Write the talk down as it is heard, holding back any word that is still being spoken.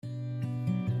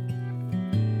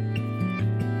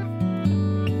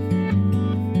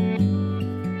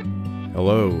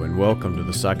Hello and welcome to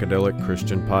the Psychedelic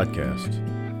Christian Podcast,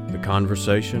 the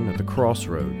conversation at the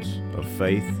crossroads of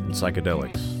faith and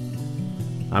psychedelics.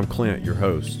 I'm Clint, your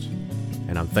host,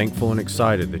 and I'm thankful and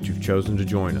excited that you've chosen to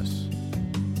join us.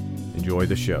 Enjoy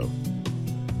the show.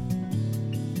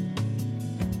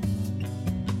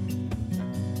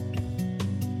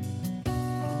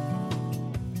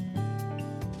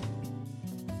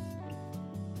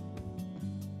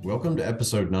 Welcome to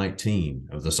episode 19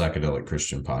 of the Psychedelic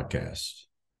Christian Podcast.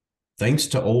 Thanks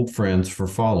to old friends for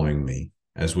following me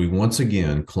as we once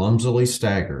again clumsily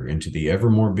stagger into the ever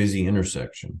more busy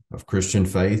intersection of Christian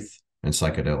faith and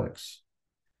psychedelics.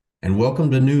 And welcome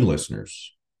to new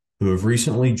listeners who have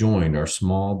recently joined our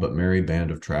small but merry band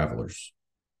of travelers.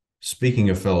 Speaking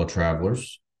of fellow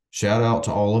travelers, shout out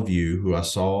to all of you who I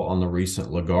saw on the recent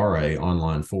Ligare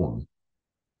online forum.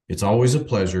 It's always a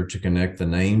pleasure to connect the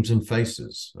names and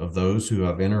faces of those who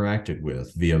I've interacted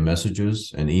with via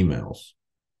messages and emails.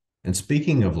 And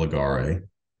speaking of Ligare,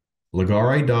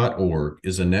 Ligare.org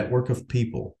is a network of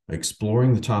people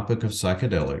exploring the topic of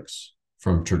psychedelics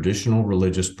from traditional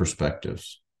religious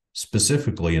perspectives,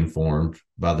 specifically informed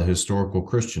by the historical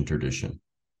Christian tradition.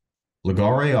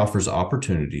 Ligare offers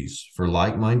opportunities for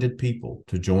like-minded people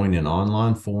to join in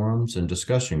online forums and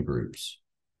discussion groups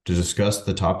to discuss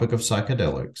the topic of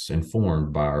psychedelics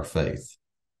informed by our faith.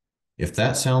 If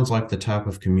that sounds like the type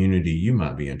of community you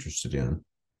might be interested in,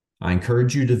 I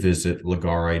encourage you to visit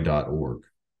ligare.org.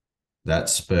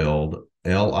 That's spelled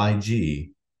Ligare.org,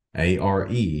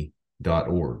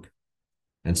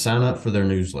 and sign up for their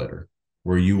newsletter,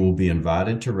 where you will be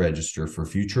invited to register for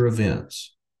future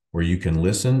events where you can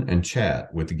listen and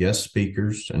chat with guest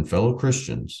speakers and fellow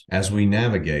Christians as we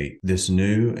navigate this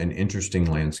new and interesting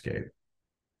landscape.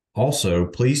 Also,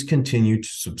 please continue to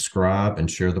subscribe and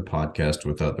share the podcast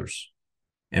with others.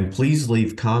 And please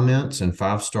leave comments and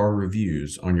 5-star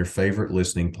reviews on your favorite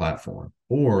listening platform,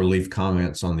 or leave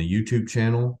comments on the YouTube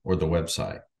channel or the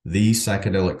website,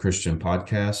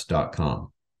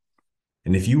 thepsychedelicchristianpodcast.com.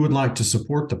 And if you would like to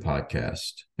support the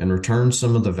podcast and return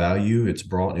some of the value it's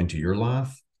brought into your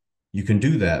life, you can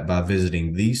do that by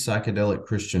visiting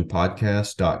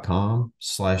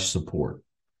thepsychedelicchristianpodcast.com/support.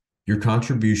 Your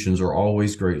contributions are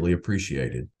always greatly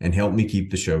appreciated and help me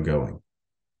keep the show going.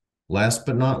 Last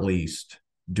but not least,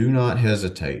 do not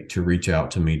hesitate to reach out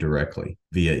to me directly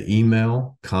via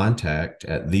email,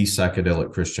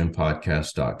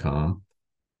 contact@thepsychedelicchristianpodcast.com,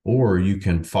 or you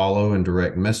can follow and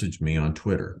direct message me on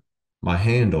Twitter. My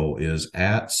handle is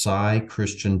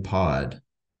 @PsyChristianPod.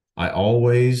 I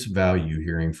always value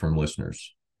hearing from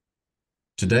listeners.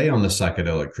 Today on the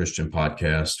Psychedelic Christian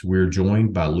Podcast, we're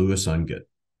joined by Louis Ungit,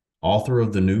 author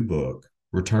of the new book,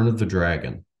 Return of the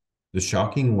Dragon: The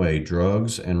Shocking Way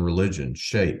Drugs and Religion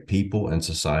Shape People and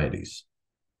Societies.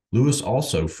 Louis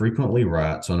also frequently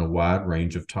writes on a wide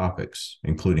range of topics,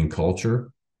 including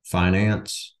culture,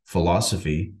 finance,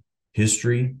 philosophy,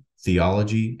 history,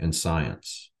 theology, and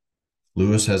science.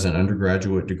 Louis has an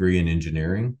undergraduate degree in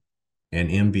engineering,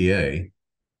 an MBA,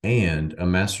 and a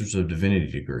Master's of Divinity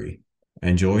degree,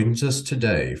 and joins us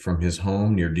today from his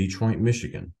home near Detroit,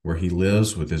 Michigan, where he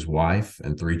lives with his wife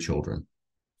and 3 children.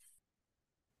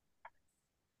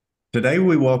 Today,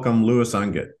 we welcome Louis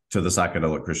Ungit to the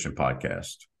Psychedelic Christian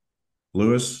Podcast.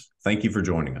 Louis, thank you for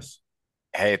joining us.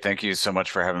 Hey, thank you so much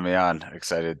for having me on.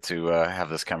 Excited to have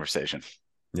this conversation.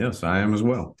 Yes, I am as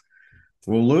well.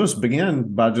 Well, Louis,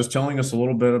 begin by just telling us a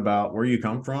little bit about where you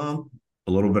come from,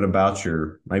 a little bit about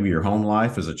maybe your home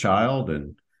life as a child,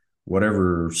 and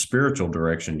whatever spiritual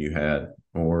direction you had,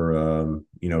 or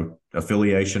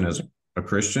affiliation as a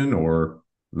Christian, or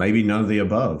maybe none of the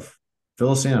above. Fill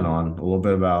us in on a little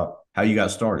bit about how you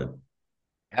got started.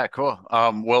 Yeah, cool.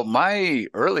 Well, my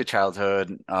early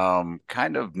childhood,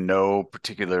 kind of no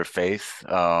particular faith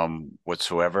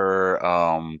whatsoever.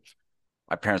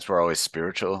 My parents were always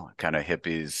spiritual, kind of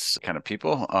hippies kind of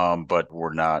people, but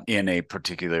we're not in a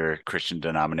particular Christian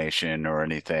denomination or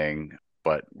anything,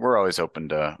 but we're always open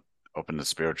to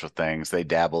spiritual things. They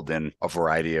dabbled in a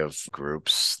variety of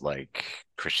groups like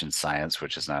Christian Science,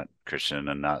 which is not Christian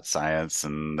and not science,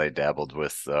 and they dabbled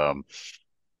with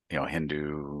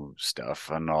Hindu stuff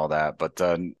and all that, but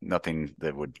nothing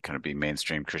that would kind of be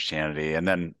mainstream Christianity. And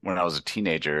then when I was a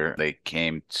teenager, they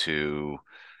came to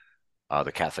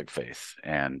the Catholic faith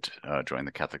and joined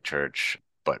the Catholic Church.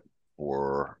 But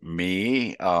for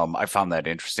me, I found that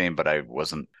interesting, but I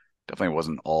definitely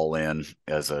wasn't all in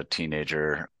as a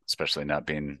teenager, especially not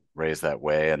being raised that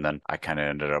way. And then I kind of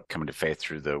ended up coming to faith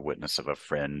through the witness of a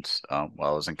friend while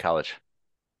I was in college.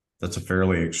 That's a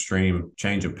fairly extreme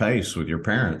change of pace with your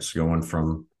parents going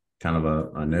from kind of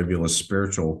a nebulous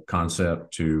spiritual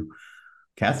concept to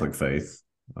Catholic faith.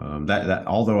 That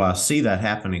although I see that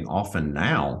happening often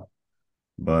now,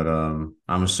 but I'm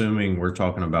assuming we're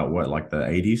talking about what, like the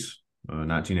 80s,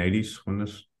 1980s when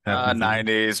this happened for you.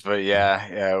 90s, but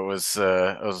yeah, it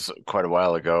was quite a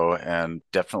while ago, and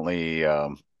definitely yeah,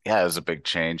 it was a big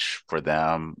change for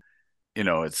them. You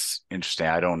know, it's interesting.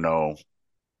 I don't know.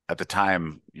 At the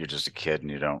time, you're just a kid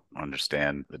and you don't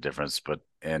understand the difference, but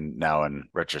and now in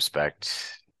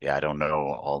retrospect, yeah, I don't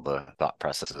know all the thought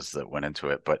processes that went into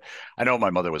it, but I know my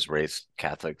mother was raised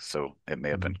Catholic, so it may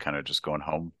have been Mhm. kind of just going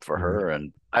home for Right. her.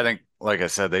 And I think, like I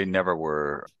said, they never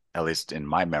were, at least in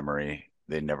my memory,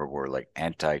 they never were like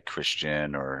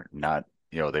anti-Christian or not,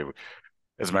 they were,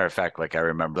 as a matter of fact, like I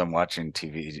remember them watching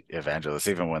TV evangelists,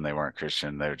 even when they weren't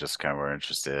Christian, they were just kind of were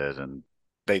interested and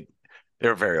they they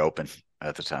were very open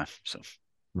at the time. So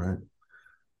Right.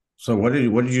 So what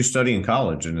did you study in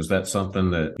college, and is that something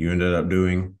that you ended up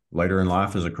doing later in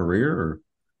life as a career, or?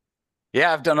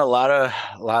 yeah, I've done a lot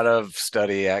of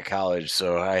study at college.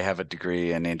 So I have a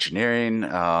degree in engineering.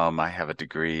 I have a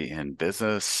degree in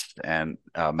business and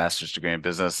a master's degree in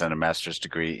business and a master's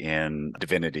degree in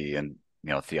divinity and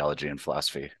theology and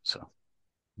philosophy. So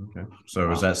Okay.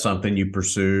 So is um, that something you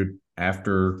pursued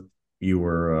after you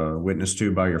were witnessed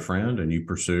to by your friend and you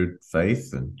pursued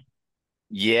faith and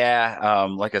yeah,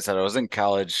 like I said, I was in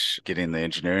college getting the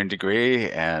engineering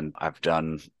degree, and I've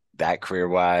done that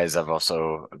career-wise. I've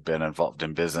also been involved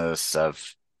in business.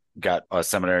 I've got a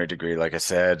seminary degree, like I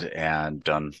said, and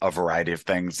done a variety of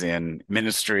things in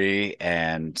ministry,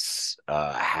 and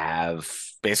have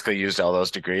basically used all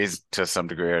those degrees to some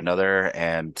degree or another,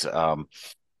 and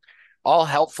all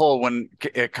helpful when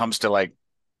it comes to like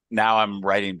now I'm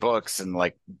writing books and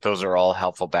like those are all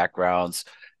helpful backgrounds.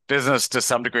 Business to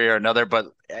some degree or another, but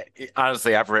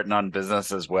honestly, I've written on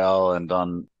business as well and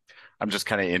on I'm just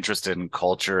kind of interested in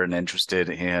culture and interested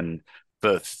in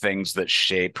the things that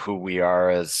shape who we are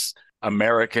as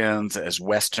Americans, as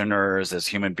Westerners, as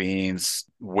human beings,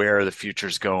 where the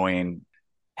future's going.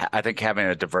 I think having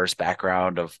a diverse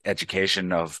background of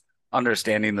education, of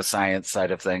understanding the science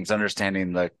side of things,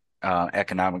 understanding the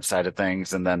economic side of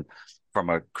things, and then from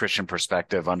a Christian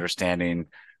perspective, understanding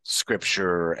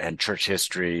scripture and church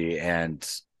history and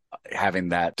having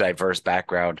that diverse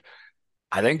background,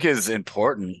 I think is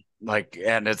important. Like,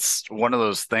 and it's one of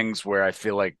those things where I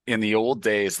feel like in the old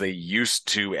days, they used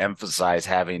to emphasize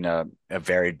having a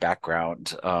varied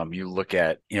background. You look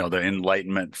at, the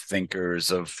Enlightenment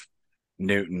thinkers of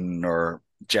Newton or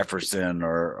Jefferson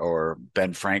or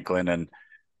Ben Franklin, and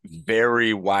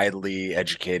very widely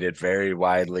educated, very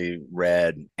widely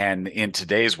read. And in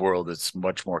today's world, it's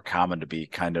much more common to be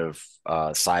kind of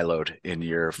siloed in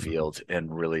your field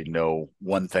and really know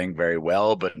one thing very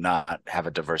well, but not have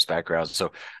a diverse background.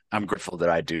 So I'm grateful that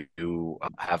I do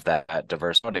have that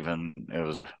diverse, not even it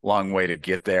was a long way to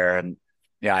get there. And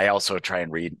yeah, I also try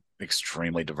and read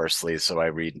extremely diversely. So I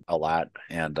read a lot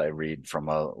and I read from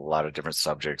a lot of different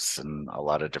subjects and a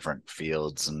lot of different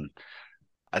fields. And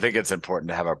I think it's important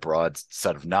to have a broad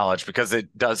set of knowledge because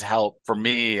it does help for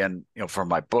me and for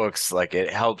my books. Like it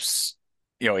helps,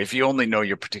 if you only know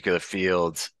your particular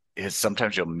field, is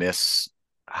sometimes you'll miss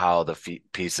how the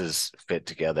pieces fit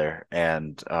together.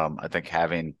 And I think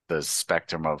having the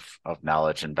spectrum of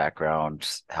knowledge and background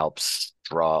helps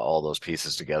draw all those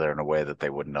pieces together in a way that they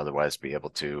wouldn't otherwise be able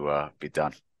to be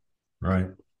done. right?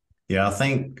 Yeah, I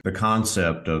think the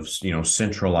concept of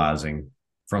centralizing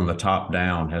from the top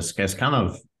down has kind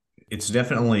of it's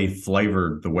definitely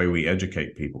flavored the way we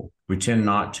educate people. We tend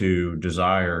not to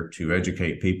desire to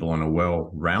educate people in a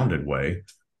well-rounded way.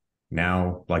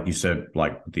 Now, like you said,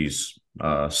 like these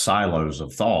silos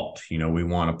of thought, we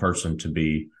want a person to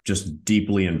be just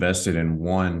deeply invested in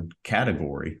one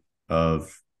category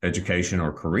of education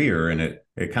or career, and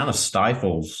it kind of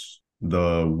stifles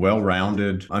the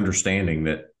well-rounded understanding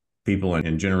that people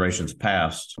in generations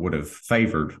past would have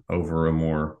favored over a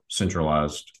more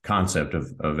centralized concept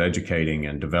of educating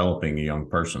and developing a young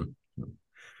person.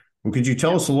 Well, could you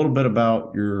tell Yeah. us a little bit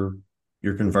about your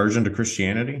conversion to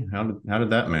Christianity? How did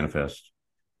that manifest?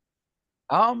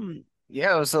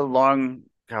 Yeah, it was a long,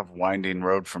 kind of winding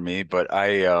road for me, but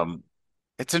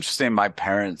it's interesting. My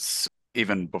parents,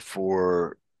 even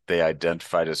before they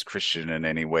identified as Christian in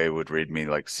any way, would read me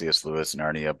like C.S. Lewis,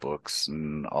 Narnia books,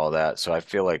 and all that. So I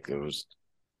feel like it was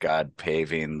God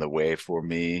paving the way for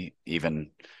me,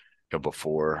 even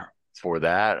before for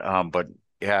that. But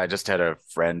yeah, I just had a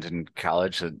friend in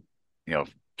college that you know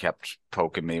kept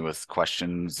poking me with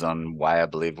questions on why I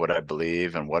believe what I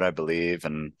believe and what I believe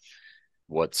and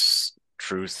what's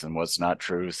truth and what's not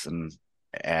truth,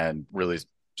 and really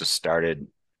just started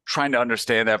trying to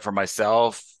understand that for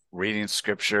myself, reading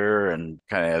scripture and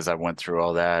kind of as I went through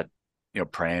all that.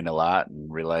 praying a lot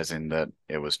and realizing that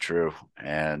it was true,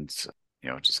 and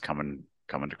just coming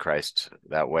to Christ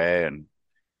that way, and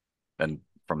then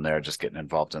from there just getting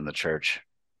involved in the church.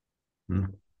 Hmm.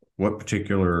 What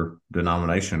particular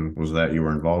denomination was that you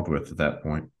were involved with at that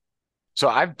point? So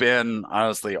I've been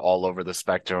honestly all over the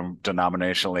spectrum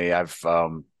denominationally. I've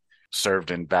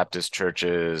served in Baptist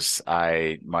churches.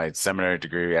 My seminary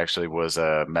degree actually was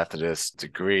a Methodist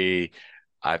degree.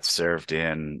 I've served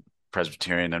in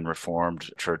Presbyterian and Reformed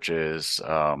churches.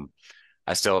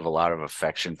 I still have a lot of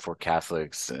affection for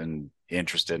Catholics and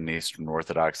interested in Eastern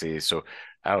Orthodoxy. So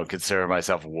I don't consider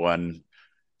myself one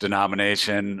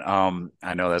denomination.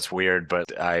 I know that's weird,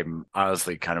 but I'm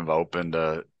honestly kind of open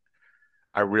to.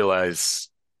 I realize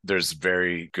there's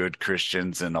very good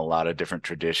Christians in a lot of different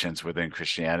traditions within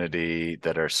Christianity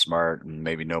that are smart and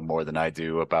maybe know more than I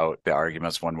do about the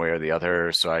arguments one way or the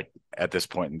other. So at this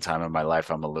point in time in my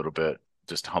life, I'm a little bit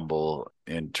just humble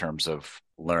in terms of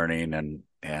learning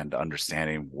and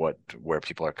understanding where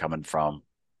people are coming from.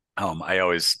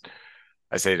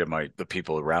 I say to the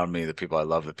people around me, the people I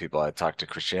love, the people I talk to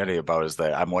Christianity about, is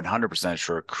that I'm 100%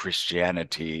 sure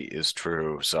Christianity is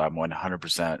true. So I'm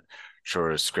 100%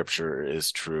 sure Scripture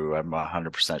is true. I'm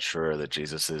 100% sure that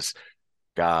Jesus is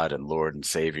God and Lord and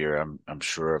Savior. I'm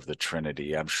sure of the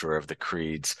Trinity. I'm sure of the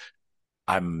creeds.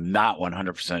 I'm not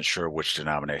 100% sure which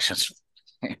denominations.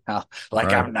 Like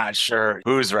Right. I'm not sure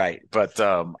who's right, but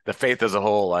the faith as a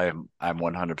whole, I'm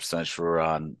 100% sure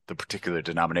on the particular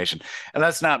denomination. And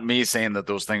that's not me saying that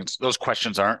those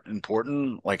questions aren't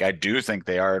important. Like I do think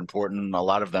they are important. A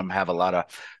lot of them have a lot of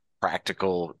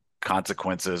practical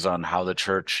consequences on how the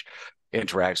church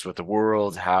interacts with the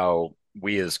world, how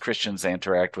we as Christians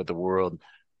interact with the world.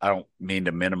 I don't mean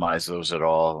to minimize those at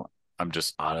all. I'm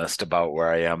just honest about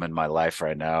where I am in my life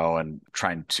right now and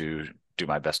trying to do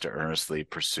my best to earnestly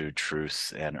pursue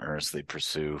truth and earnestly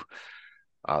pursue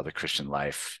the Christian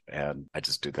life. And I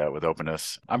just do that with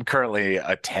openness. I'm currently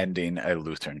attending a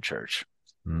Lutheran church.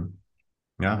 Mhm.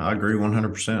 Yeah, I agree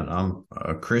 100%. I'm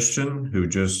a Christian who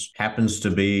just happens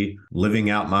to be living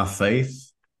out my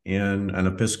faith in an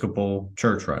Episcopal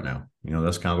church right now.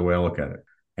 That's kind of the way I look at it.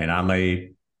 And I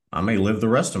may live the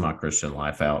rest of my Christian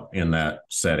life out in that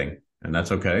setting, and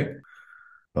that's okay.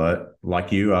 But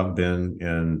like you, I've been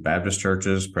in Baptist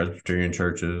churches, Presbyterian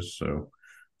churches, so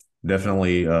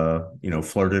definitely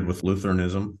flirted with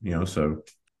Lutheranism, so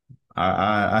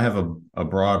I have a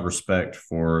broad respect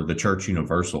for the church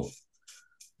universal.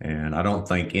 And I don't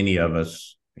think any of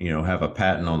us, have a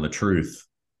patent on the truth.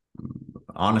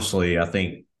 Honestly, I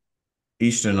think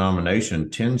each denomination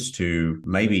tends to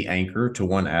maybe anchor to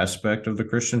one aspect of the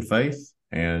Christian faith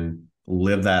and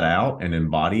live that out and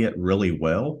embody it really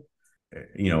well,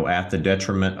 at the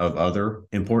detriment of other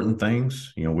important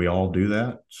things. We all do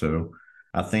that. So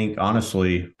I think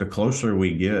honestly, the closer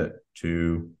we get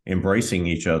to embracing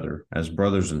each other as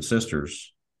brothers and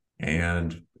sisters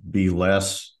and be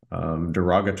less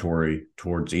derogatory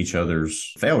towards each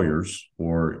other's failures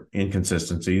or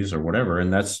inconsistencies or whatever.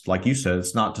 And that's, like you said,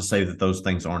 it's not to say that those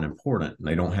things aren't important.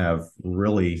 They don't have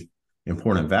really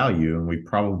important value. And we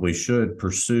probably should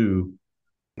pursue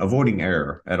avoiding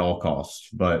error at all costs,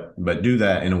 but do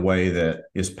that in a way that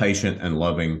is patient and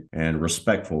loving and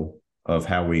respectful of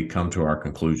how we come to our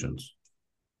conclusions.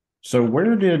 So,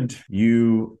 where did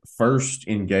you first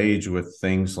engage with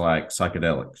things like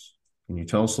psychedelics? Can you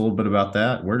tell us a little bit about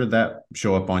that? Where did that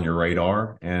show up on your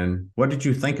radar, and what did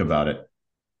you think about it?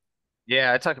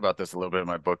 Yeah, I talk about this a little bit in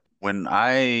my book. When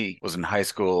I was in high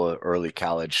school, early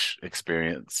college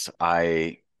experience,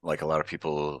 I, like a lot of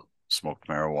people, smoked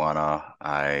marijuana.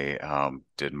 I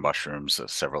did mushrooms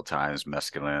several times,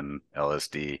 mescaline,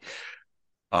 LSD,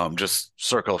 just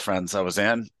circle of friends I was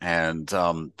in, and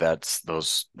that's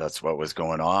what was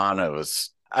going on.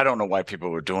 I don't know why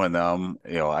people were doing them.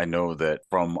 I know that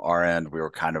from our end, we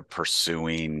were kind of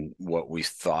pursuing what we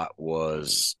thought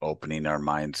was opening our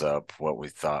minds up, what we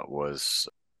thought was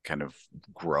kind of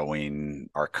growing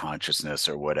our consciousness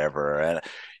or whatever. And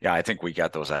yeah, I think we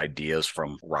got those ideas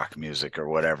from rock music or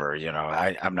whatever.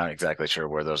 I'm not exactly sure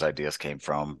where those ideas came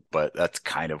from, but that's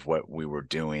kind of what we were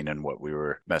doing and what we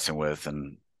were messing with,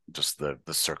 and just the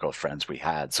circle of friends we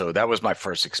had. So that was my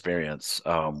first experience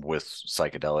with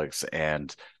psychedelics.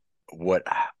 And what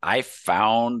I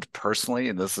found personally,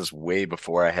 and this is way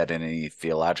before I had any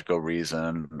theological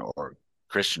reason or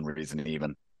Christian reason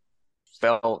even,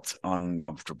 felt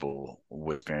uncomfortable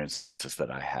with experiences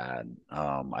that I had.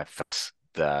 I felt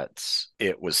that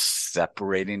it was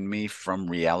separating me from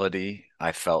reality.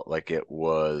 I felt like it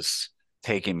was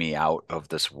taking me out of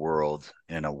this world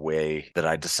in a way that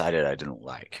I decided I didn't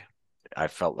like. I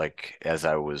felt like as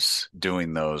I was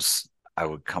doing those, I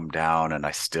would come down and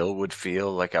I still would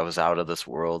feel like I was out of this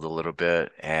world a little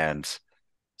bit. And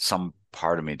some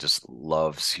part of me just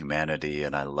loves humanity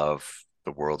and I love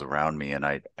the world around me. And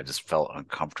I just felt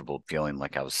uncomfortable feeling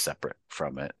like I was separate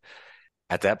from it.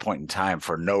 At that point in time,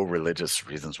 for no religious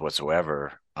reasons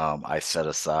whatsoever, I set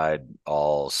aside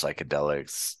all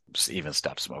psychedelics, even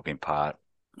stopped smoking pot,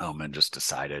 and just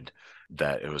decided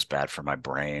that it was bad for my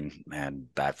brain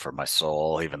and bad for my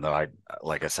soul. Even though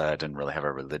like I said, I didn't really have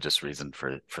a religious reason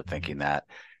for thinking that,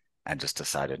 and just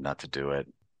decided not to do it.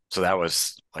 So that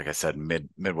was, like I said,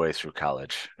 midway through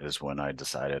college is when I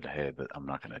decided, hey, I'm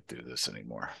not going to do this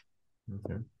anymore.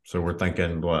 Okay. So we're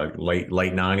thinking like late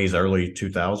 90s, early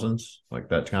 2000s, like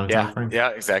that kind of time Yeah, frame. yeah,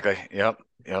 exactly. Yep,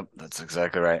 that's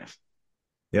exactly right.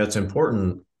 Yeah, it's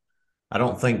important. I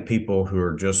don't think people who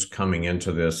are just coming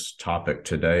into this topic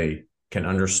today can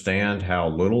understand how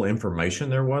little information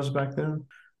there was back then.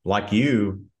 Like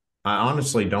you, I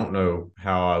honestly don't know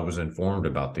how I was informed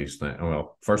about these things.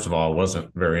 Well, first of all, I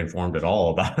wasn't very informed at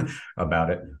all about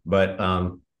it, but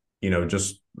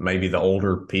just maybe the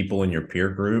older people in your peer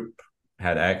group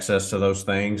had access to those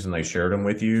things and they shared them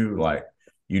with you. Like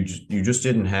you just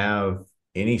didn't have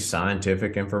any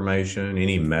scientific information,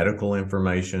 any medical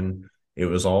information. It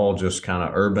was all just kind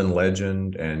of urban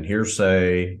legend and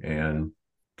hearsay, and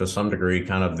to some degree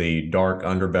kind of the dark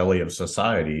underbelly of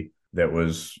society that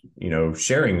was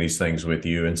sharing these things with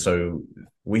you. And so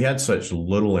we had such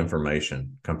little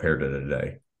information compared to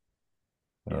today.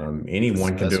 Yeah,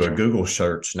 Anyone can that's do a true. Google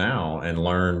search now and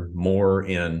learn more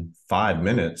in 5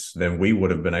 minutes than we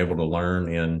would have been able to learn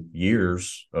in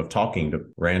years of talking to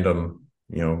random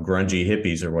grungy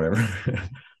hippies or whatever.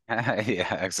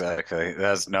 Yeah, exactly.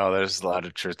 There's a lot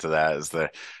of truth to that. Is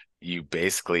that you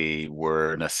basically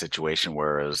were in a situation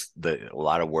where it was a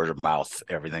lot of word of mouth.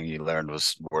 Everything you learned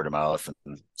was word of mouth,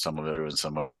 and some of it was,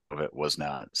 some of it was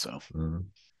not. So, Mhm.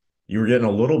 You were getting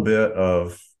a little bit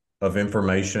of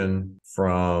information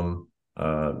from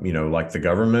like the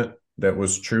government that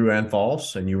was true and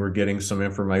false, and you were getting some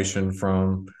information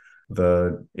from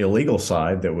the illegal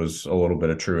side that was a little bit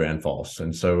of true and false.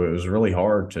 And so it was really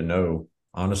hard to know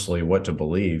honestly what to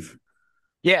believe.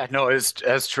 yeah, no, it's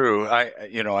that's true.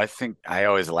 I think I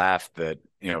always laugh that,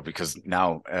 because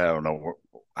now I don't know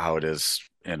how it is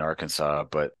in Arkansas,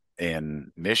 but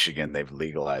in Michigan, they've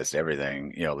legalized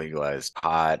everything, legalized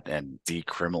pot and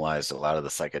decriminalized a lot of the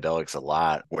psychedelics a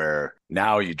lot, where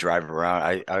now you drive around.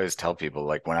 I always tell people,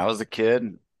 like, when I was a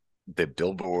kid, the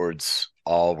billboards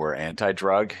all were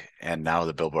anti-drug, and now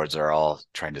the billboards are all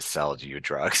trying to sell you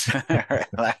drugs.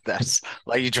 That's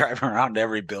like, you drive around,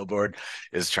 every billboard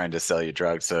is trying to sell you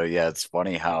drugs. So yeah, it's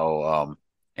funny how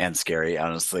and scary,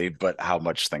 honestly, but how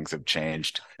much things have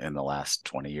changed in the last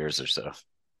 20 years or so.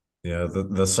 Yeah,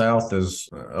 the South is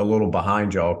a little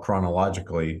behind y'all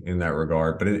chronologically in that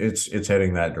regard, but it's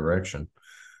heading that direction.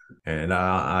 And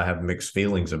I have mixed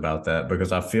feelings about that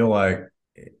because I feel like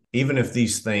even if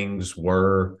these things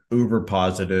were uber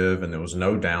positive and there was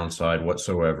no downside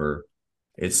whatsoever,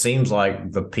 it seems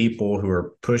like the people who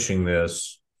are pushing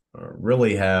this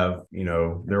really have,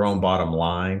 their own bottom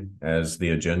line as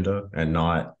the agenda and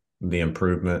not the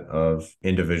improvement of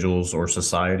individuals or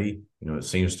society. It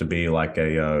seems to be like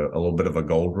a little bit of a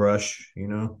gold rush,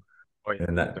 Oh yeah,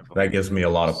 and that definitely. gives me a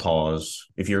lot of pause.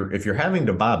 If you're having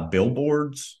to buy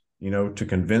billboards, to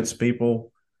convince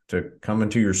people to come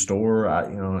into your store,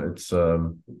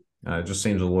 it just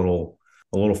seems a little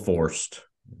forced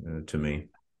to me.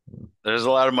 There's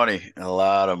a lot of money, a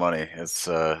lot of money. It's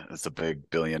a big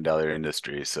billion-dollar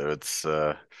industry, so it's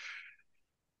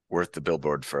worth the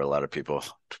billboard for a lot of people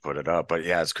to put it up. But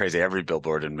yeah, it's crazy. Every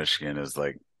billboard in Michigan is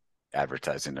like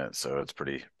advertising it, so it's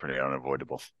pretty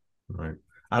unavoidable. Right.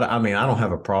 I mean, I don't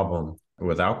have a problem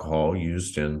with alcohol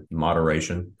used in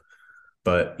moderation,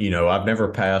 but I've never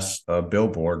passed a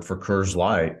billboard for Coors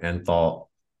Light and thought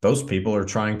those people are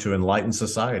trying to enlighten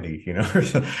society. You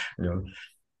know,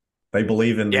 they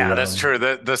believe in the Yeah, that's true.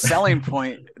 The selling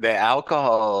point, the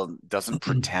alcohol doesn't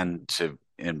pretend to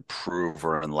improve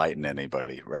or enlighten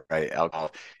anybody, right?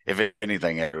 Alcohol, if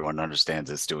anything, everyone understands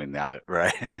it's doing that,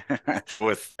 right?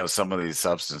 With some of these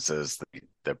substances,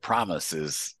 the promise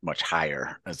is much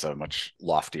higher. It's a much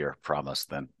loftier promise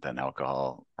than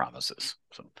alcohol promises.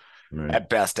 So right. at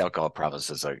best, alcohol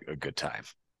promises a good time.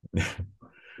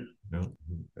 No,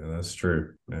 that's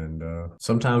true. And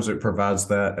sometimes it provides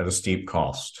that at a steep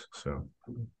cost. So,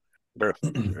 True,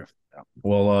 true. Yeah.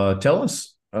 well, tell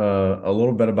us a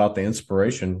little bit about the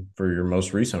inspiration for your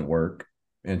most recent work,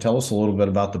 and tell us a little bit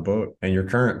about the book and your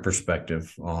current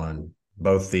perspective on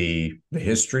both the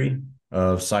history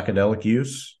of psychedelic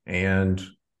use and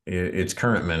its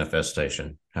current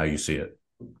manifestation, how you see it.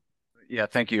 Yeah,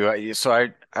 thank you. So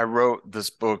I wrote this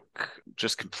book,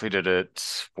 just completed it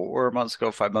 4 months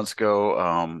ago, 5 months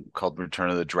ago, called Return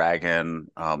of the Dragon,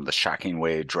 The Shocking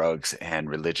Way Drugs and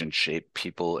Religion Shape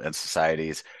People and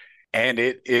Societies. And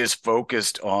it is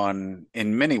focused on,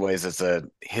 in many ways, it's a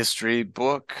history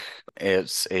book.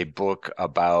 It's a book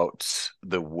about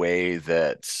the way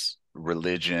that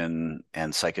religion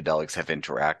and psychedelics have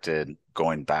interacted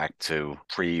going back to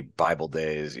pre-Bible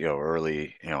days,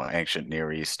 early, ancient Near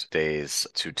East days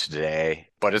to today.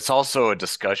 But it's also a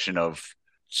discussion of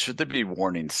should there be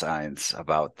warning signs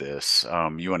about this?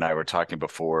 You and I were talking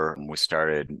before we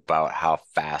started about how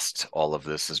fast all of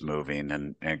this is moving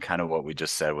and kind of what we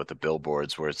just said with the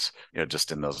billboards, where it's,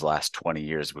 just in those last 20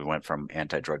 years, we went from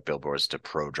anti-drug billboards to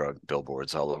pro-drug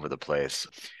billboards all over the place.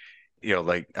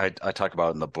 Like I talk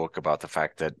about in the book about the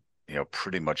fact that,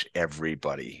 pretty much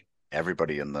everybody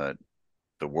in the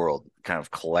world, kind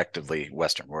of collectively,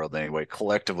 Western world anyway,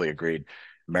 collectively agreed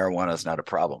marijuana is not a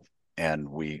problem. And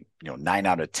we, 9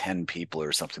 out of 10 people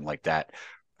or something like that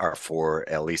are for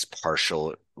at least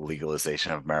partial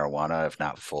legalization of marijuana, if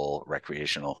not full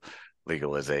recreational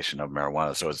legalization of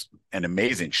marijuana. So it's an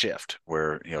amazing shift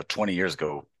where, 20 years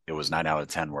ago, it was 9 out of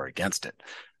 10 were against it.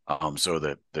 So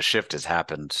the shift has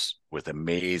happened with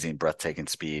amazing, breathtaking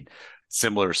speed.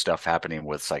 Similar stuff happening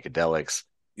with psychedelics,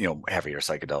 heavier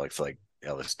psychedelics like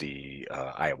LSD,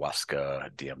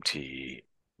 ayahuasca, DMT,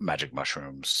 magic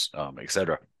mushrooms,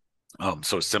 etc.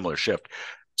 So a similar shift.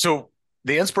 So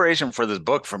the inspiration for this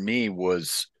book for me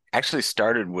was actually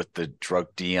started with the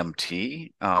drug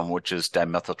DMT, which is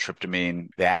dimethyltryptamine,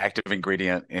 the active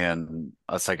ingredient in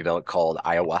a psychedelic called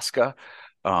ayahuasca.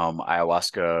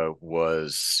 Ayahuasca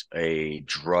was a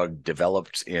drug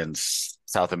developed in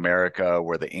South America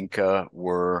where the Inca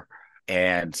were.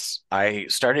 And I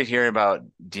started hearing about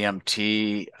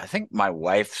DMT. I think my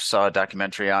wife saw a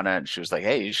documentary on it and she was like,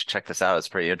 hey, you should check this out. It's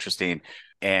pretty interesting.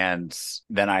 And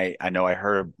then I know I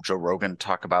heard Joe Rogan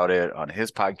talk about it on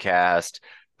his podcast.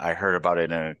 I heard about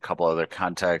it in a couple other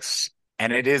contexts.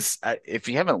 And it is, if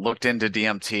you haven't looked into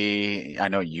DMT, I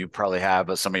know you probably have,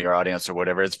 but some of your audience or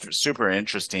whatever, it's super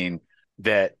interesting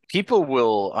that people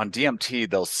will, on DMT,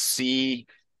 they'll see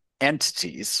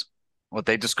entities, what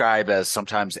they describe as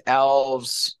sometimes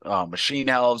elves, machine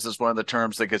elves is one of the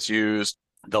terms that gets used.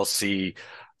 They'll see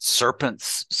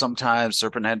serpents sometimes,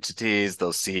 serpent entities.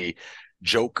 They'll see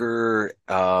Joker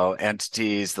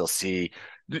entities. They'll see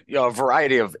a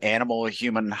variety of animal,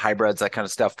 human hybrids, that kind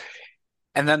of stuff.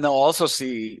 And then they'll also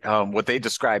see what they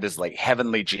describe as like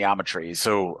heavenly geometry.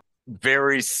 So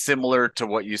very similar to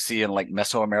what you see in like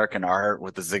Mesoamerican art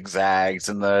with the zigzags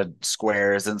and the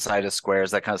squares inside of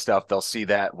squares, that kind of stuff. They'll see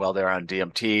that while they're on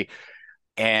DMT.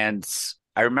 And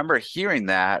I remember hearing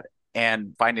that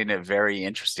and finding it very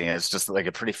interesting. It's just like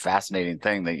a pretty fascinating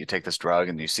thing that you take this drug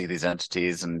and you see these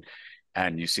entities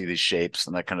and you see these shapes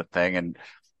and that kind of thing. And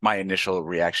my initial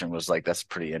reaction was like, that's a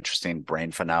pretty interesting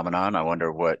brain phenomenon. I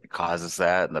wonder what causes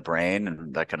that in the brain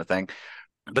and that kind of thing.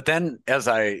 But then as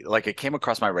it came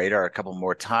across my radar a couple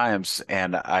more times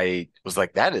and I was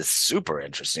like, that is super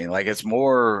interesting. Like it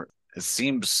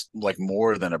seems like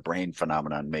more than a brain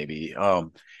phenomenon, maybe.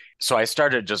 So I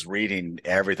started just reading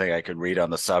everything I could read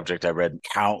on the subject. I read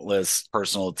countless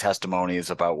personal testimonies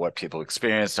about what people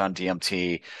experienced on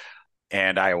DMT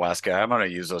and ayahuasca. I'm going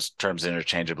to use those terms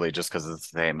interchangeably just because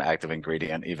it's the same active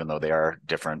ingredient, even though they are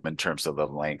different in terms of the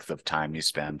length of time you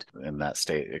spend in that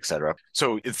state, et cetera.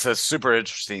 So it's a super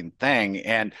interesting thing.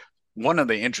 And one of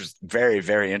the very,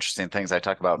 very interesting things I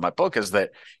talk about in my book is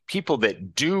that people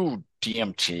that do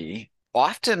DMT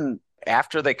often,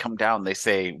 after they come down, they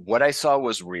say, what I saw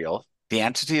was real. The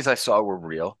entities I saw were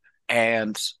real.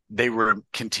 And they were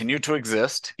continue to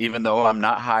exist, even though I'm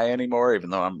not high anymore, even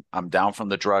though I'm down from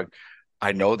the drug.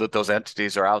 I know that those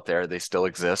entities are out there. They still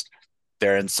exist.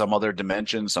 They're in some other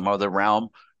dimension, some other realm,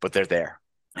 but they're there.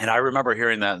 And I remember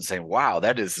hearing that and saying, wow,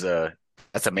 that's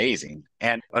amazing.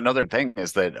 And another thing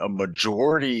is that a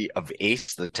majority of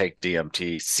atheists that take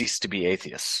DMT cease to be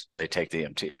atheists. They take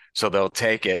DMT. So they'll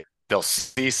take it, they'll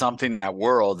see something in that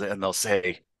world and they'll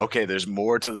say, okay, there's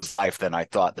more to this life than I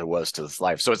thought there was to this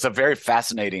life. So it's a very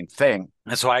fascinating thing.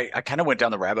 And so I kind of went down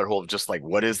the rabbit hole of just like,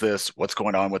 what is this? What's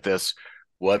going on with this?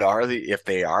 What are if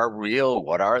they are real,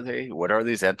 what are they? What are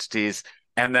these entities?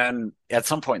 And then at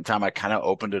some point in time, I kind of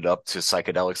opened it up to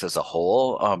psychedelics as a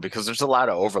whole because there's a lot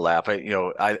of overlap.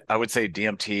 I would say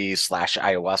DMT slash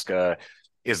ayahuasca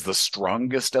is the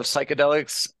strongest of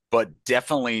psychedelics, but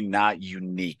definitely not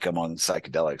unique among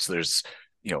psychedelics. There's,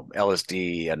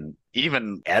 LSD and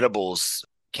even edibles,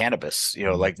 cannabis,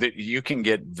 you can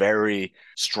get very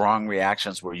strong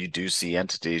reactions where you do see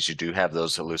entities, you do have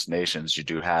those hallucinations, you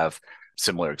do have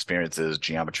similar experiences,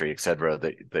 geometry, et cetera,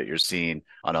 that you're seeing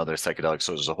on other psychedelic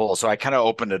sources as a whole. So I kind of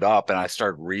opened it up and I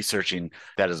started researching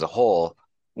that as a whole.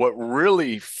 What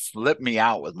really flipped me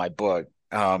out with my book,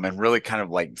 and really kind of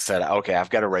like said, okay, I've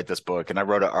got to write this book. And I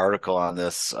wrote an article on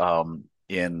this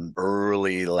in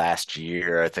early last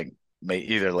year, I think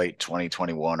either late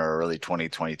 2021 or early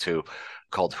 2022,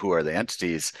 called Who Are the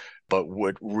Entities? But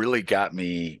what really got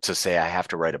me to say I have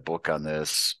to write a book on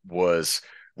this was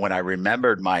when I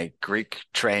remembered my Greek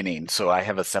training. So I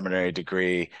have a seminary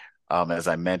degree, as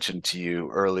I mentioned to you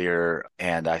earlier,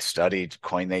 and I studied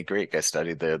Koine Greek. I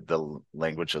studied the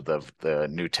language of the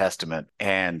New Testament,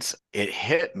 and it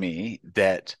hit me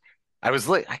that I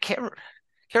can't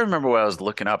remember what I was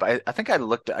looking up. I think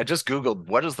I just Googled,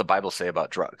 what does the Bible say about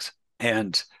drugs?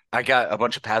 And I got a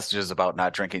bunch of passages about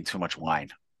not drinking too much wine,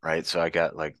 right? So I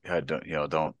got like,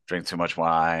 don't drink too much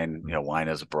wine. Wine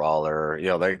is a brawler.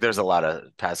 Like there's a lot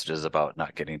of passages about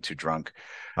not getting too drunk.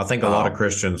 I think a lot of Um,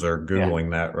 Christians are yeah,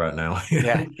 Googling that right now.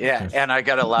 yeah. And I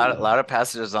got a lot of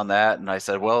passages on that. And I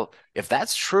said, well, if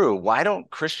that's true, why don't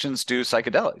Christians do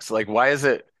psychedelics? Like,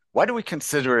 why do we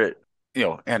consider it,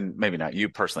 and maybe not you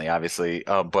personally, obviously,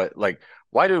 but like,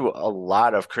 why do a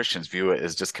lot of Christians view it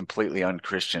as just completely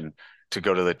unchristian to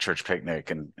go to the church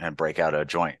picnic and break out a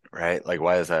joint, right? Like,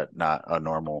 why is that not a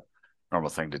normal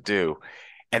thing to do?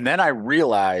 And then I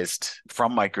realized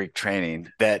from my Greek training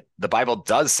that the Bible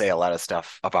does say a lot of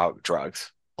stuff about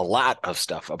drugs, a lot of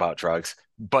stuff about drugs,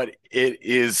 but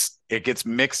it gets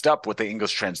mixed up with the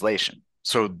English translation.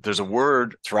 So there's a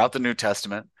word throughout the New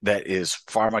Testament that is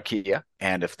pharmakia.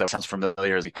 And if that sounds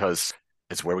familiar, it's because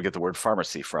it's where we get the word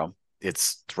pharmacy from.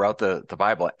 It's throughout the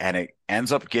Bible, and it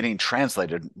ends up getting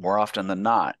translated more often than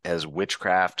not as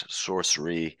witchcraft,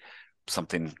 sorcery,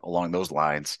 something along those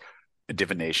lines,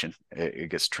 divination.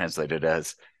 It gets translated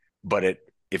as, but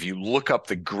if you look up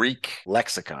the Greek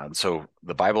lexicon, so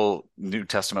the Bible, New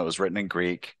Testament was written in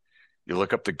Greek. You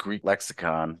look up the Greek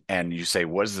lexicon and you say,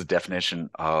 what is the definition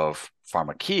of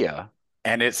pharmakia?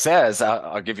 And it says,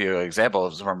 I'll give you an example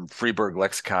from Freeburg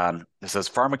Lexicon. It says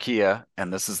pharmakia,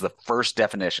 and this is the first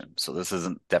definition. So this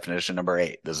isn't definition number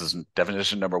 8. This is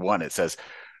definition number 1. It says,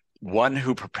 one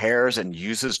who prepares and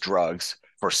uses drugs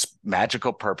for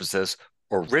magical purposes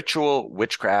or ritual,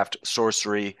 witchcraft,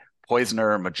 sorcery,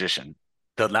 poisoner, magician.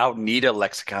 The Launita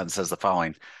lexicon says the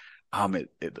following.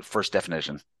 The first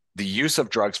definition: the use of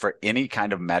drugs for any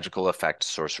kind of magical effect,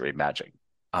 sorcery, magic.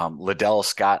 Liddell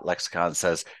Scott lexicon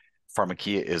says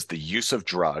pharmakia is the use of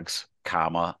drugs,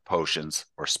 comma, potions,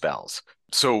 or spells.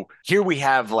 So here we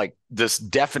have like this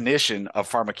definition of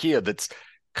pharmakia that's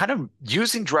kind of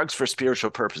using drugs for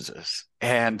spiritual purposes.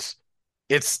 And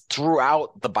it's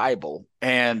throughout the Bible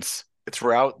and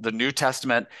throughout the New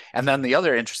Testament. And then the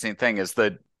other interesting thing is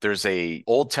that there's a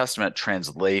Old Testament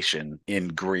translation in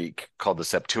Greek called the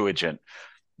Septuagint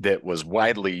that was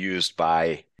widely used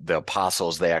by the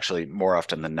apostles. They actually, more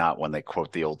often than not, when they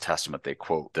quote the Old Testament, they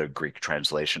quote the Greek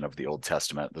translation of the Old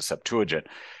Testament, the Septuagint.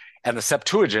 And the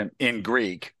Septuagint in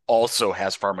Greek also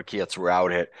has pharmakia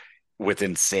throughout it with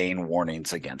insane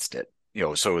warnings against it.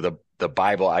 So the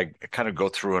Bible, I kind of go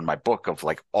through in my book of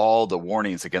like all the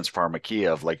warnings against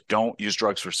pharmakia of like, don't use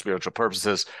drugs for spiritual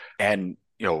purposes. And,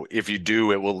 if you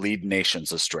do, it will lead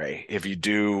nations astray. If you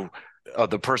do,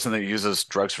 the person that uses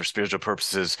drugs for spiritual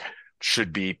purposes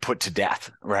should be put to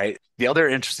death, right? The other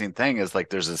interesting thing is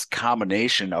like there's this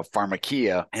combination of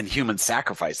pharmakia and human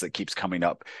sacrifice that keeps coming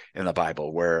up in the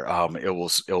Bible, where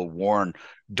it'll warn,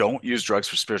 don't use drugs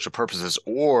for spiritual purposes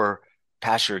or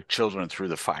pass your children through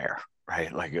the fire,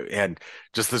 right? Like, and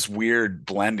just this weird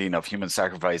blending of human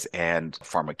sacrifice and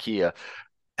pharmakia.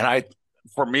 And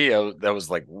for me, that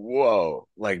was like, whoa,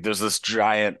 like there's this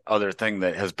giant other thing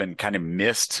that has been kind of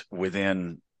missed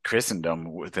within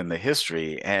Christendom, within the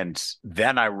history. And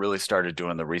then I really started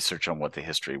doing the research on what the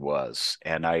history was.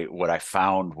 And what I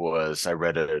found was I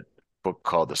read a book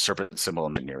called The Serpent Symbol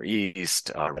in the Near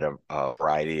East. I read a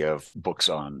variety of books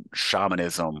on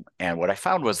shamanism. And what I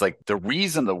found was like the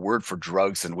reason the word for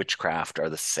drugs and witchcraft are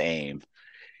the same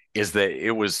is that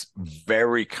it was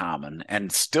very common and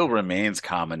still remains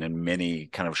common in many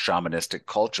kind of shamanistic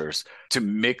cultures to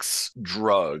mix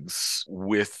drugs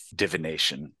with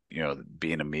divination,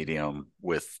 being a medium,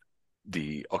 with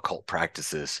the occult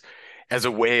practices as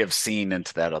a way of seeing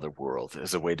into that other world,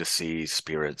 as a way to see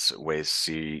spirits, a way to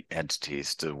see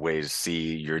entities, a way to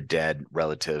see your dead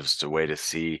relatives, a way to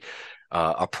see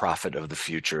a prophet of the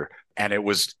future. And it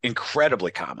was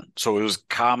incredibly common. So it was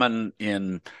common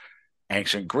in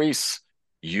ancient Greece,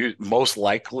 most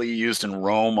likely used in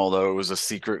Rome, although it was a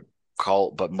secret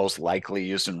cult, but most likely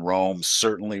used in Rome,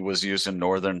 certainly was used in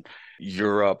Northern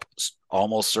Europe,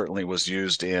 almost certainly was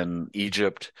used in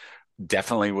Egypt,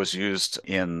 definitely was used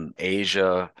in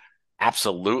Asia.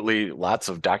 Absolutely, lots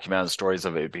of documented stories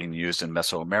of it being used in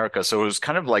Mesoamerica. So it was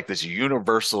kind of like this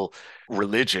universal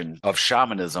religion of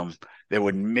shamanism that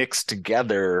would mix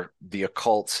together the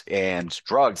occult and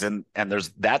drugs. And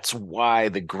that's why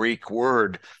the Greek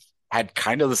word had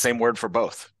kind of the same word for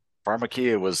both.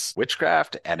 Pharmakia was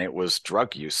witchcraft and it was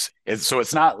drug use. And so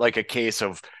it's not like a case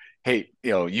of, hey,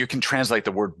 you can translate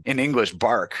the word in English,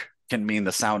 bark can mean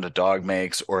the sound a dog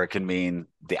makes, or it can mean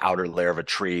the outer layer of a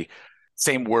tree.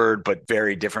 Same word, but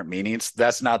very different meanings.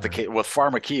 That's not the case. With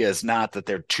pharmakia is not that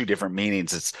they're two different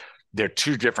meanings. They're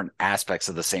two different aspects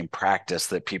of the same practice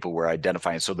that people were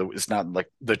identifying. So it's not like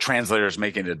the translators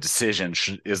making a decision.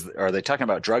 Are they talking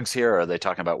about drugs here, or are they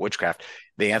talking about witchcraft?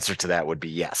 The answer to that would be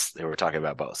yes. They were talking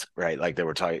about both, right? Like they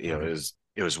were talking,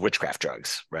 it was witchcraft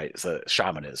drugs, right? So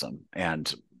shamanism,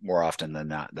 and more often than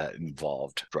not, that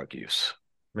involved drug use.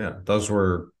 Yeah, those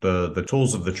were the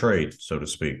tools of the trade, so to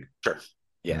speak. Sure.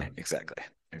 Yeah, Yeah. exactly.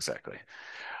 Exactly.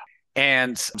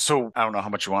 And so I don't know how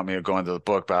much you want me to go into the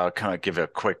book, but I'll kind of give a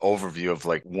quick overview of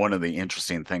like one of the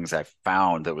interesting things I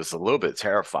found that was a little bit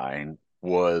terrifying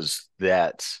was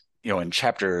that, in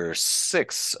chapter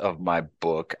 6 of my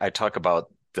book, I talk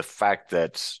about the fact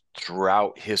that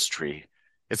throughout history,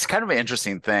 it's kind of an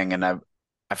interesting thing, and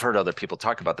I've heard other people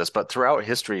talk about this, but throughout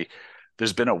history,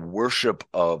 there's been a worship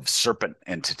of serpent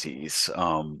entities.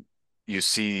 You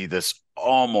see this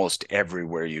almost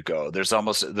everywhere you go. There's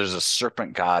a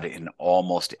serpent god in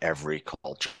almost every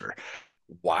culture,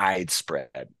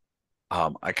 widespread.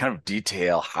 I kind of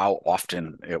detail how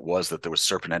often it was that there was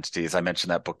serpent entities. I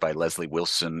mentioned that book by Leslie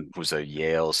Wilson, who's a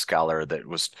Yale scholar that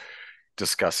was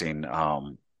discussing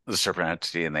the serpent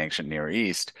entity in the ancient Near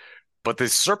East. But the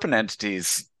serpent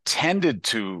entities tended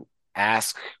to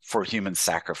ask for human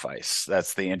sacrifice.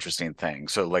 That's the interesting thing.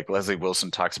 So, like Leslie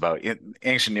Wilson talks about,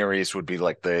 ancient Near East would be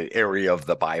like the area of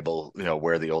the Bible,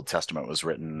 where the Old Testament was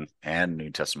written, and New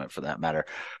Testament for that matter.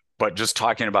 But just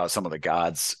talking about some of the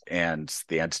gods and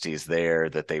the entities there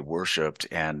that they worshipped,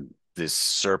 and this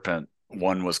serpent,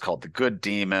 one was called the good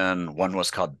demon, one was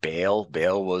called Baal.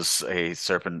 Baal was a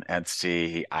serpent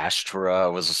entity,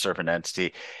 Ashtoreth was a serpent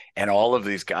entity, and all of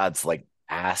these gods like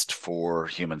asked for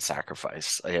human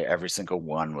sacrifice. Every single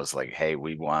one was like, hey,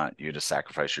 we want you to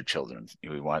sacrifice your children.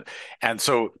 And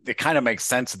so it kind of makes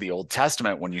sense of the Old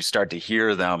Testament when you start to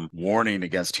hear them warning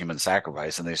against human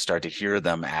sacrifice, and they start to hear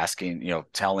them asking,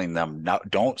 telling them, no,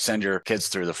 don't send your kids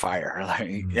through the fire.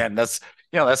 And that's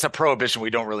a prohibition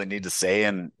we don't really need to say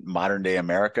in modern day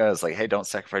America. It's like, hey, don't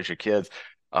sacrifice your kids.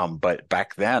 But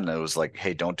back then it was like,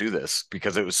 hey, don't do this,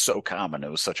 because it was so common. It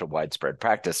was such a widespread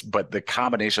practice. But the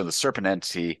combination of the serpent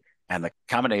entity and the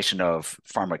combination of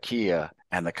pharmakia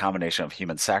and the combination of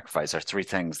human sacrifice are three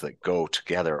things that go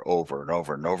together over and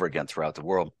over and over again throughout the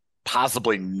world.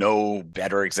 Possibly no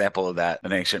better example of that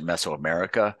than ancient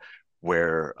Mesoamerica,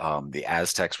 where the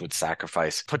Aztecs would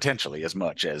sacrifice potentially as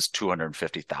much as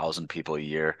 250,000 people a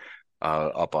year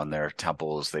up on their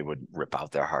temples. They would rip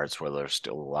out their hearts while they're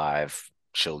still alive.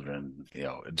 Children,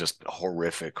 just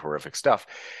horrific stuff.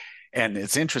 And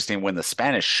it's interesting, when the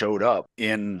Spanish showed up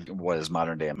in what is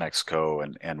modern day Mexico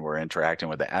and were interacting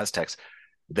with the Aztecs,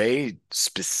 they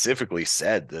specifically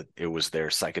said that it was their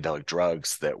psychedelic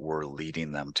drugs that were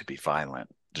leading them to be violent.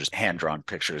 Just hand-drawn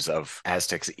pictures of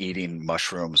Aztecs eating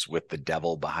mushrooms with the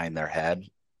devil behind their head.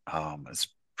 It's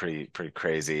pretty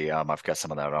crazy. I've got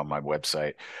some of that on my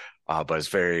website, but it's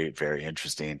very, very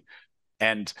interesting.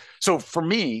 And so for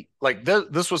me, like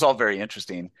this was all very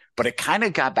interesting, but it kind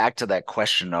of got back to that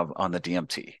question of on the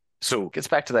DMT. So it gets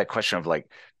back to that question of like,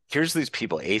 here's these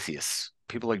people, atheists,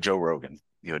 people like Joe Rogan,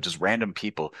 just random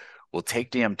people will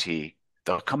take DMT.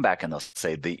 They'll come back and they'll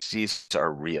say these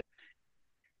are real.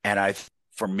 And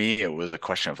for me, it was a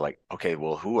question of like, okay,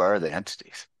 well, who are the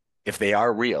entities? If they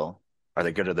are real, are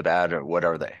they good or the bad, or what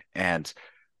are they? And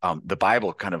the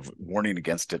Bible kind of warning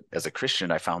against it as a Christian,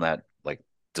 I found that like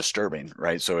disturbing,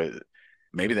 right? So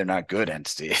maybe they're not good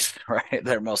entities, right?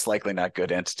 They're most likely not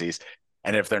good entities.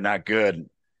 And if they're not good,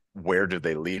 where do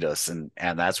they lead us? And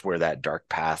that's where that dark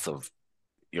path of,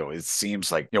 it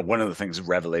seems like, one of the things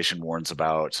Revelation warns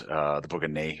about, the book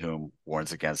of Nahum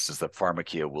warns against, is that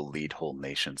pharmakia will lead whole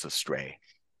nations astray.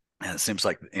 And it seems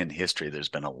like in history, there's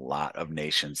been a lot of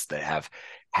nations that have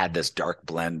had this dark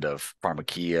blend of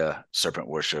pharmakia, serpent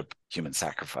worship, human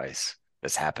sacrifice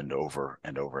that's happened over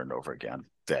and over and over again,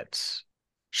 that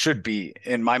should be,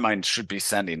 in my mind, should be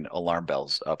sending alarm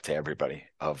bells up to everybody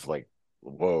of like,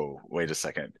 whoa, wait a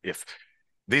second. If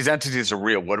these entities are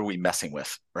real. What are we messing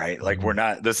with? Right? Like we're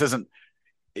not, this isn't,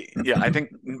 yeah, I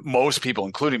think most people,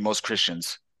 including most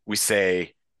Christians, we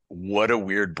say, what a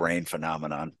weird brain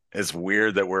phenomenon. It's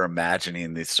weird that we're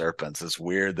imagining these serpents. It's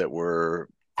weird that we're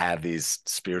have these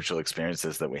spiritual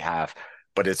experiences that we have,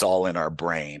 but it's all in our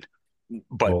brain.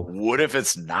 But Well, what if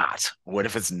it's not? What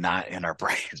if it's not in our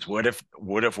brains? What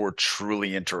if we're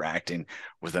truly interacting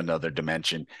with another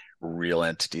dimension, real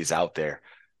entities out there?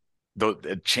 Though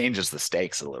it changes the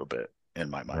stakes a little bit in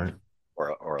my mind,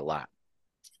 right. or a lot.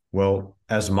 Well,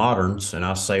 as moderns, and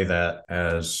I say that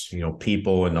as,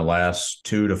 people in the last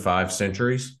 2 to 5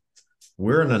 centuries,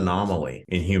 we're an anomaly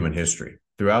in human history.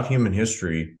 Throughout human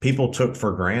history, people took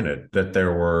for granted that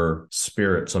there were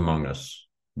spirits among us,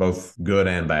 both good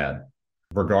and bad,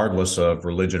 regardless of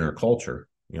religion or culture.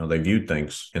 They viewed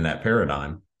things in that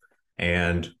paradigm.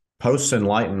 And post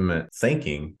Enlightenment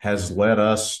thinking has led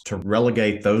us to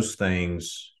relegate those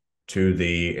things to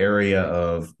the area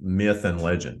of myth and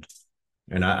legend.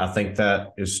 And I think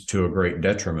that is to a great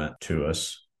detriment to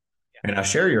us. And I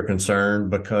share your concern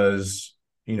because,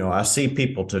 I see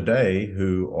people today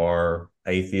who are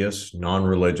atheists, non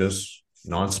religious,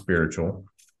 non spiritual.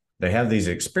 They have these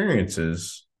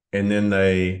experiences and then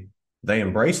they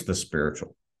embrace the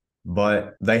spiritual,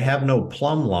 but they have no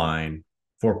plumb line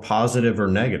for positive or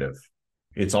negative.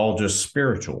 It's all just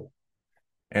spiritual.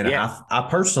 And Yeah. I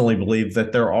personally believe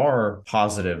that there are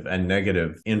positive and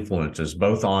negative influences,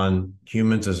 both on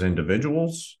humans as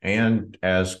individuals and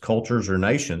as cultures or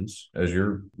nations, as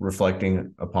you're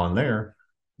reflecting upon there.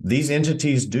 These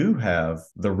entities do have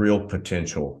the real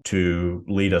potential to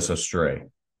lead us astray.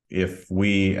 If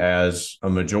we, as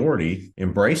a majority,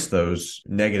 embrace those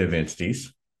negative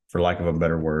entities, for lack of a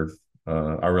better word,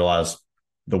 I realize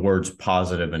the words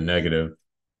positive and negative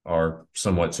are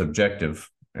somewhat subjective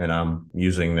and I'm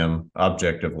using them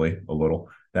objectively a little.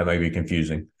 That may be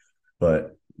confusing,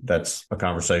 but that's a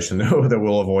conversation that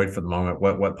we'll avoid for the moment.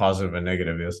 What positive and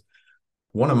negative is.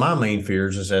 One of my main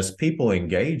fears is as people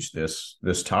engage this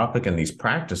topic and these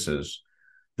practices,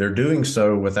 they're doing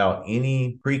so without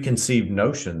any preconceived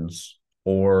notions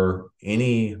or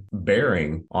any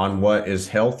bearing on what is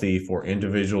healthy for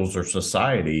individuals or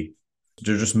society.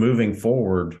 They're just moving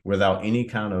forward without any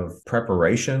kind of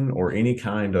preparation or any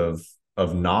kind of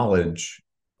knowledge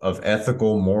of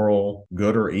ethical, moral,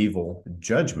 good or evil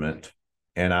judgment.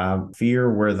 And I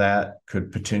fear where that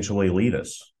could potentially lead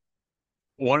us.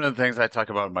 One of the things I talk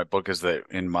about in my book is that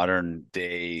in modern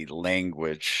day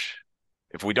language,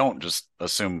 if we don't just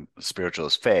assume spiritual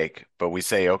is fake, but we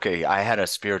say, okay, I had a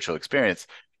spiritual experience,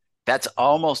 that's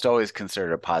almost always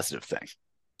considered a positive thing.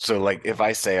 So like if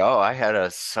I say, oh,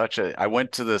 I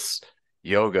went to this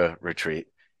yoga retreat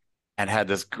and had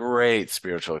this great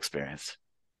spiritual experience.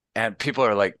 And people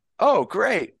are like, oh,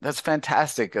 great, that's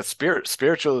fantastic.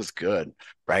 Spiritual is good,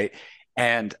 right?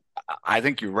 And I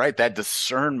think you're right. That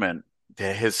discernment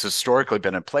that has historically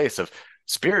been in place of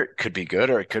spirit could be good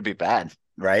or it could be bad,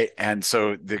 right? And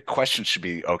so the question should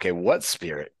be, okay, what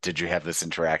spirit did you have this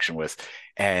interaction with?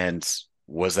 And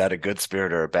was that a good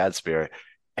spirit or a bad spirit?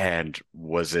 And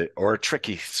was it or a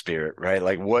tricky spirit, right?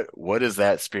 Like what is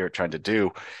that spirit trying to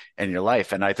do in your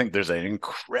life? And I think there's an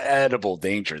incredible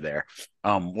danger there.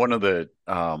 One of the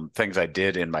things I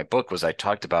did in my book was I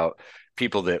talked about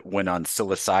people that went on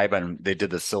psilocybin. They did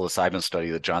the psilocybin study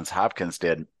that Johns Hopkins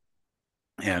did,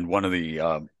 and one of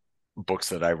the books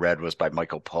that I read was by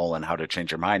Michael Pollan, How to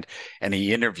Change Your Mind, and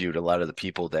he interviewed a lot of the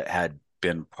people that had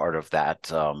been part of that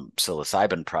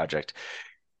psilocybin project.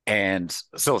 And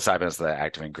psilocybin is the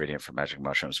active ingredient for magic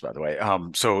mushrooms, by the way.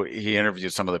 So he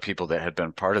interviewed some of the people that had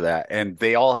been part of that, and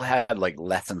they all had like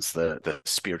lessons the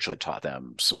spiritually taught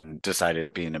them. So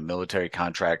decided being a military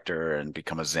contractor and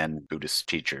become a Zen Buddhist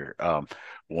teacher.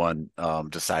 One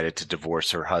decided to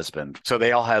divorce her husband. So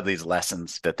they all had these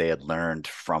lessons that they had learned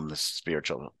from the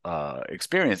spiritual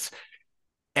experience.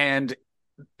 And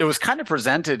it was kind of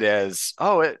presented as,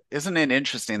 oh, isn't it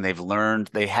interesting?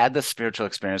 They had this spiritual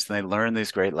experience and they learned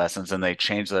these great lessons and they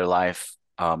changed their life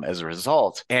as a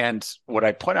result. And what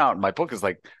I point out in my book is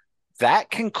like,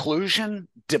 that conclusion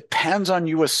depends on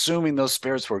you assuming those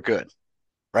spirits were good,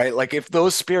 right? Like if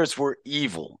those spirits were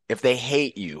evil, if they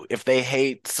hate you, if they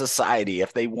hate society,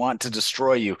 if they want to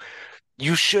destroy you,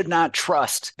 you should not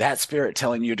trust that spirit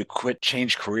telling you to quit,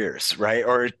 change careers, right?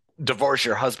 Or divorce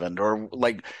your husband, or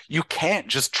like you can't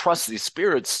just trust these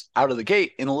spirits out of the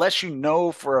gate unless you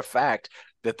know for a fact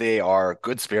that they are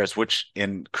good spirits, which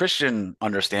in Christian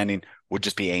understanding would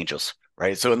just be angels,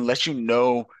 right? So unless you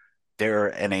know they're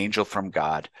an angel from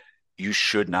God, you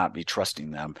should not be trusting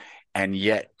them. And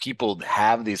yet people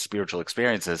have these spiritual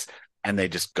experiences and they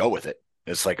just go with it.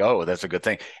 It's like, oh, that's a good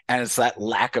thing. And it's that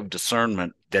lack of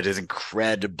discernment that is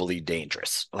incredibly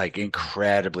dangerous, like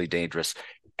incredibly dangerous.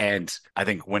 And I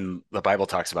think when the Bible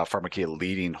talks about pharmakia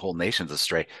leading whole nations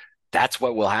astray, that's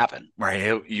what will happen,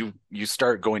 right? You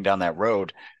start going down that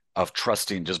road of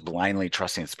trusting, just blindly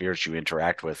trusting spirits you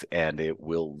interact with, and it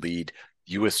will lead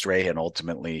you astray and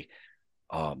ultimately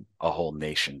a whole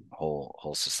nation,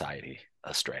 whole society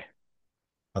astray.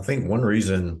 I think one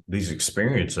reason these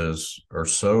experiences are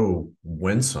so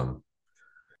winsome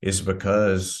is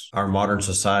because our modern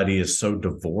society is so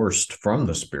divorced from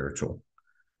the spiritual.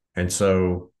 And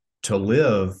so to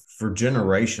live for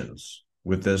generations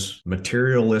with this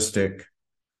materialistic,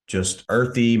 just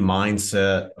earthy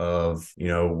mindset of,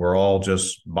 we're all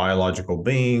just biological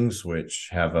beings which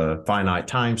have a finite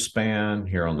time span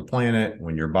here on the planet.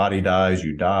 When your body dies,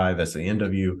 you die. That's the end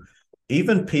of you.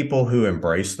 Even people who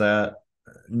embrace that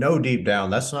know deep down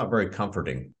that's not very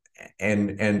comforting.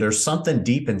 And there's something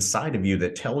deep inside of you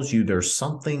that tells you there's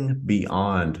something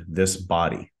beyond this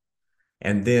body.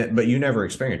 And then, but you never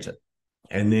experience it.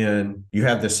 And then you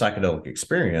have this psychedelic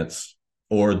experience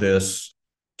or this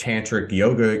tantric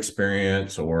yoga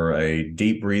experience or a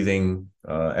deep breathing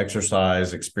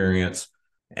exercise experience,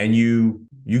 and you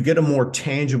get a more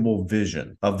tangible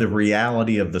vision of the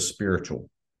reality of the spiritual.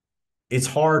 It's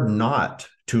hard not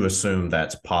to assume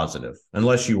that's positive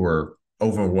unless you were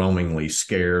overwhelmingly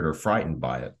scared or frightened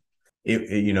by it.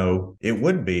 It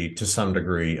would be to some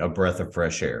degree a breath of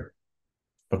fresh air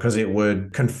because it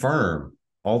would confirm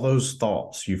all those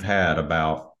thoughts you've had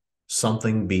about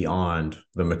something beyond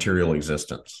the material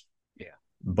existence. Yeah.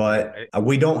 But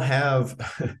we don't have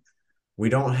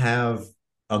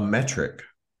a metric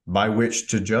by which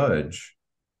to judge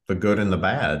the good and the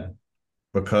bad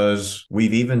because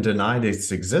we've even denied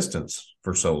its existence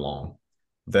for so long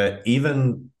that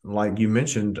even like you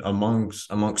mentioned amongst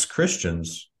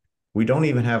Christians, we don't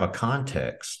even have a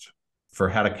context for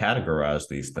how to categorize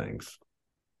these things.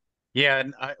 Yeah,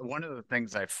 and one of the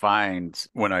things I find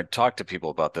when I talk to people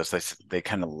about this, they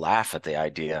kind of laugh at the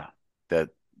idea that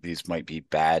these might be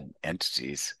bad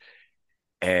entities.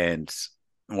 And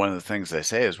one of the things they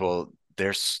say is, well,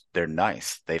 they're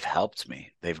nice. They've helped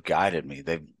me. They've guided me.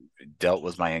 They've dealt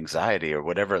with my anxiety or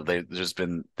whatever.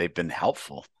 They've been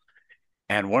helpful.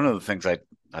 And one of the things I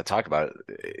talk about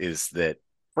is that,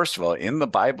 first of all, in the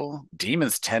Bible,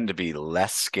 demons tend to be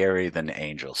less scary than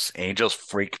angels. Angels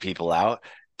freak people out,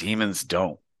 demons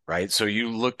don't, right? So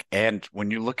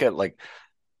when you look at like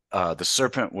the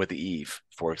serpent with Eve,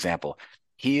 for example,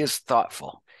 he is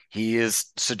thoughtful. He is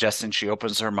suggesting she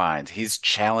opens her mind. He's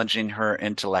challenging her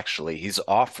intellectually. He's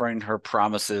offering her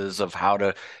promises of how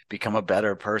to become a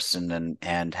better person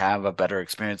and have a better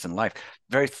experience in life.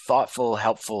 Very thoughtful,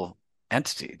 helpful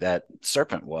entity that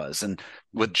serpent was. And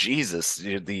with Jesus,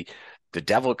 the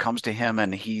devil comes to him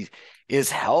and he is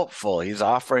helpful. He's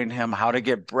offering him how to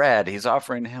get bread. He's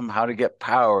offering him how to get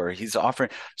power. He's offering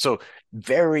so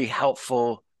very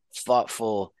helpful,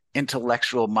 thoughtful,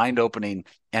 intellectual, mind-opening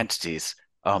entities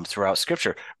throughout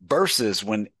scripture versus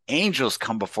when angels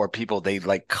come before people, they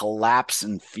like collapse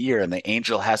in fear and the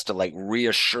angel has to like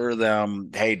reassure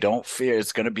them, hey, don't fear,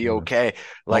 it's going to be Yeah. okay.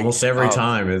 Like Almost every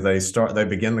time they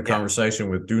begin the yeah, conversation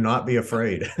with "Do not be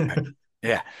afraid."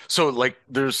 yeah. So like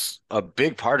there's a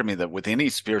big part of me that with any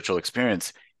spiritual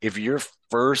experience, if your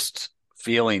first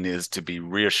feeling is to be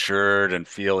reassured and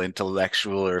feel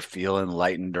intellectual or feel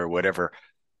enlightened or whatever,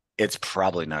 it's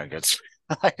probably not good.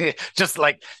 Just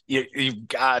like you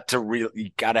got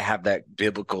to have that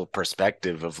biblical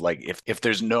perspective of like if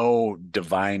there's no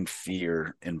divine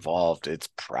fear involved, it's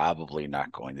probably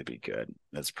not going to be good.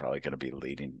 It's probably going to be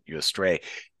leading you astray.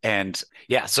 And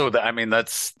yeah, so I mean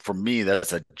that's for me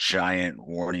that's a giant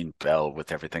warning bell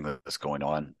with everything that's going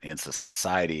on in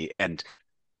society. And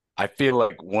I feel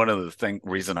like one of the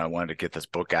reason I wanted to get this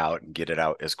book out and get it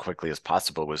out as quickly as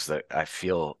possible was that I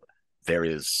feel there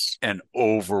is an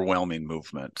overwhelming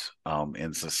movement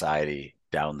in society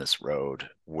down this road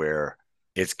where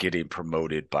it's getting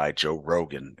promoted by Joe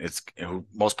Rogan. It's who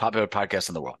most popular podcast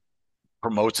in the world.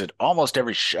 Promotes it almost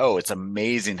every show. It's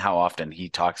amazing how often he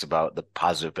talks about the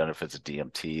positive benefits of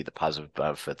DMT, the positive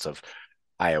benefits of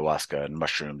ayahuasca and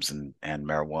mushrooms and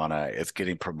marijuana. It's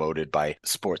getting promoted by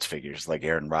sports figures like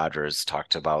Aaron Rodgers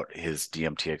talked about his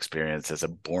DMT experience as a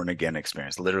born again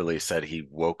experience. Literally said he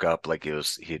woke up like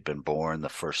he'd been born the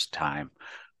first time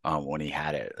when he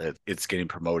had it. It's getting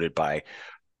promoted by,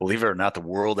 believe it or not, the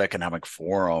World Economic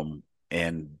Forum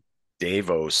and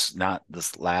Davos, not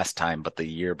this last time, but the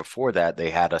year before that, they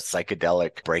had a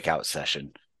psychedelic breakout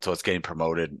session. So it's getting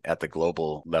promoted at the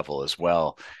global level as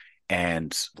well.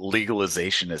 and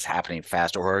legalization is happening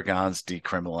fast. Oregon's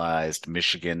decriminalized,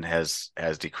 Michigan has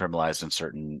decriminalized in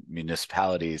certain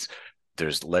municipalities.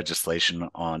 There's legislation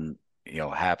on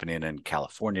happening in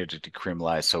California to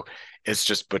decriminalize. So it's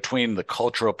just between the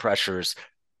cultural pressures,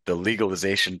 the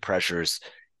legalization pressures,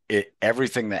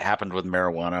 everything that happened with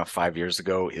marijuana 5 years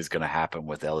ago is going to happen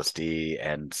with LSD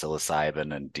and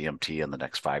psilocybin and DMT in the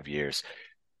next 5 years.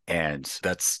 And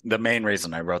that's the main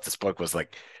reason I wrote this book, was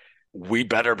like, we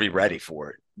better be ready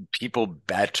for it. People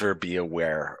better be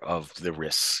aware of the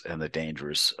risks and the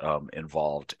dangers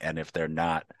involved. And if they're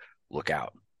not, look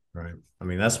out. Right. I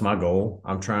mean, that's my goal.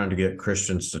 I'm trying to get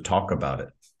Christians to talk about it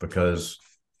because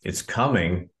it's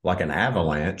coming like an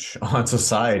avalanche on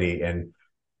society. And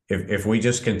if we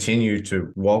just continue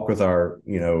to walk with our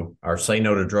say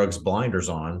no to drugs blinders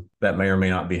on, that may or may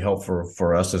not be helpful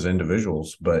for us as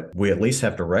individuals, but we at least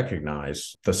have to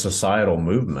recognize the societal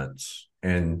movements,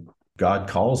 and God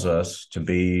calls us to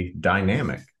be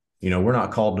dynamic. We're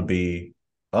not called to be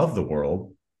of the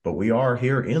world, but we are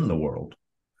here in the world.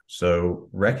 So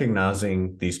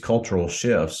recognizing these cultural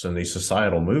shifts and these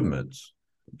societal movements,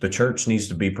 the church needs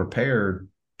to be prepared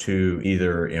to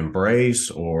either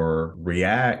embrace or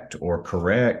react or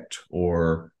correct,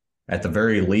 or at the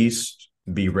very least,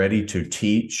 be ready to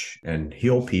teach and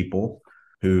heal people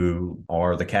who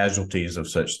are the casualties of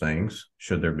such things,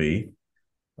 should there be.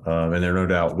 And there no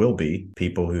doubt will be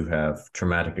people who have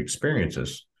traumatic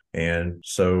experiences. And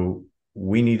so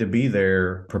we need to be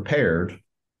there prepared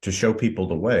to show people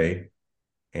the way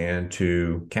and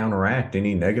to counteract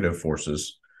any negative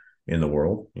forces in the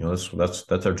world.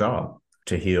 That's our job,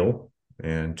 to heal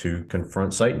and to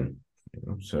confront Satan.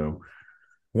 So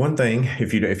one thing,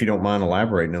 if you don't mind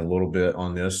elaborating a little bit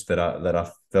on this, that I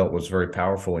felt was very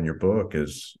powerful in your book,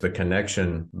 is the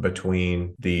connection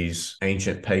between these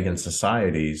ancient pagan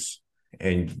societies,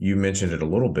 and you mentioned it a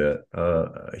little bit,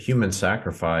 human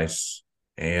sacrifice,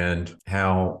 and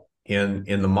how in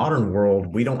the modern world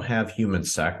we don't have human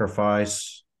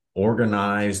sacrifice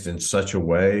organized in such a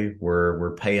way where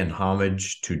we're paying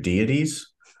homage to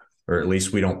deities, or at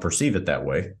least we don't perceive it that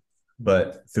way.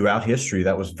 But throughout history,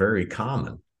 that was very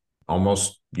common,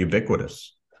 almost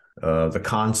ubiquitous. The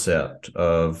concept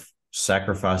of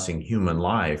sacrificing human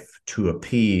life to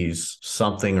appease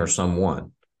something or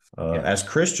someone. As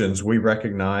Christians, we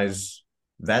recognize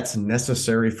that's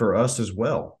necessary for us as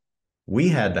well. We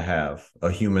had to have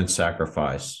a human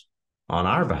sacrifice on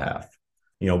our behalf,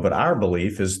 but our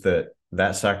belief is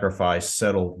that sacrifice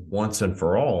settled once and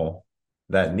for all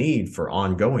that need for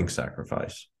ongoing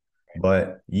sacrifice.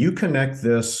 But you connect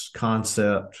this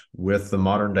concept with the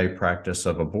modern day practice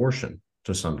of abortion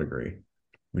to some degree.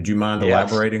 Would you mind Yes.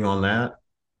 elaborating on that?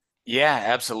 Yeah,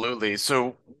 absolutely.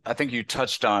 So I think you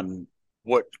touched on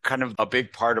what kind of a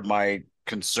big part of my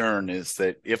concern is,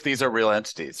 that if these are real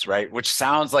entities, right? Which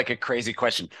sounds like a crazy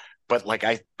question, but like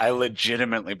I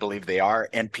legitimately believe they are.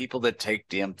 And people that take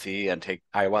DMT and take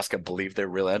ayahuasca believe they're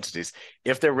real entities.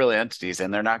 If they're real entities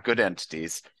and they're not good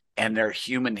entities and they're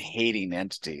human hating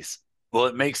entities, well,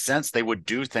 it makes sense they would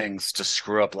do things to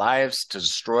screw up lives, to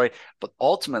destroy. But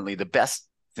ultimately, the best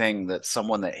thing that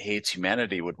someone that hates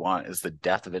humanity would want is the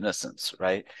death of innocence,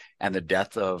 right? And the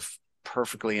death of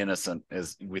perfectly innocent,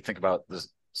 as we think about the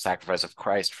sacrifice of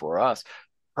Christ for us,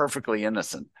 perfectly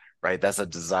innocent, right? That's a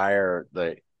desire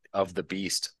of the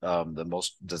beast, the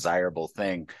most desirable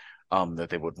thing that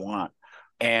they would want.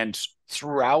 And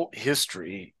throughout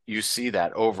history, you see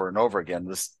that over and over again,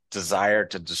 this desire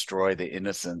to destroy the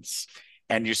innocence.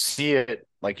 And you see it,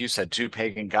 like you said, to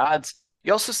pagan gods.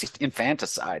 You also see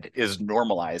infanticide is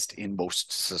normalized in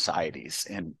most societies.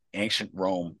 In ancient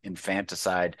Rome,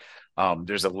 infanticide,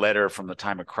 there's a letter from the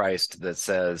time of Christ that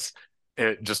says,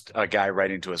 just a guy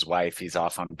writing to his wife, he's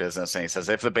off on business, and he says,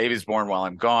 if the baby's born while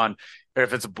I'm gone, or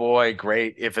if it's a boy,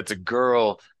 great. If it's a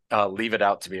girl, leave it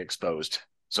out to be exposed.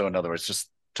 So in other words, just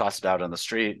toss it out on the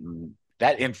street. And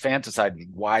that infanticide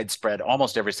widespread,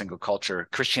 almost every single culture.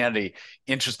 Christianity,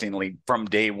 interestingly, from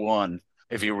day one,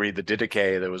 if you read the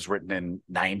Didache that was written in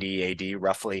 90 AD,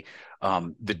 roughly,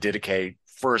 the Didache,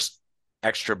 first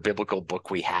extra biblical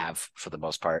book we have for the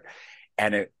most part.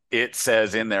 And it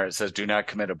says in there, it says, do not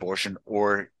commit abortion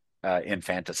or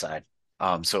infanticide.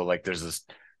 So like there's this,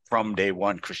 from day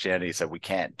one, Christianity said we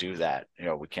can't do that.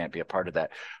 We can't be a part of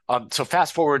that. So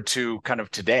fast forward to kind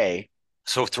of today.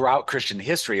 So throughout Christian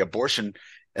history, abortion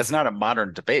is not a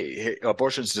modern debate.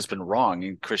 Abortion's just been wrong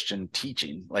in Christian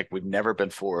teaching. Like we've never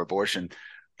been for abortion,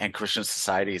 and Christian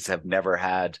societies have never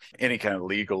had any kind of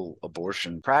legal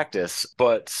abortion practice.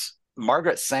 But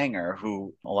Margaret Sanger,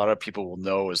 who a lot of people will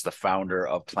know as the founder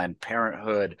of Planned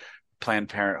Parenthood, Planned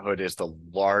Parenthood is the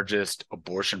largest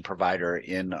abortion provider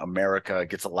in America. It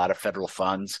gets a lot of federal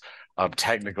funds.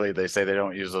 Technically, they say they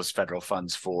don't use those federal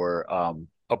funds for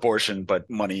abortion, but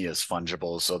money is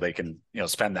fungible, so they can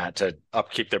spend that to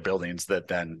upkeep their buildings that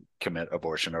then commit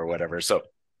abortion or whatever. So,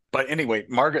 but anyway,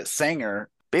 Margaret Sanger,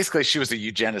 basically she was a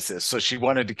eugenicist, so she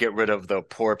wanted to get rid of the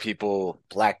poor people,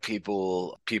 black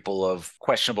people, people of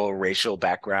questionable racial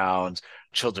backgrounds,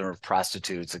 children of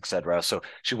prostitutes, etc. So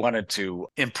she wanted to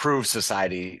improve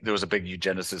society. There was a big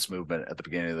eugenicist movement at the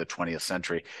beginning of the 20th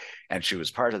century, and she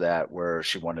was part of that, where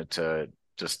she wanted to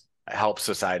just help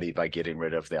society by getting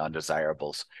rid of the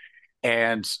undesirables.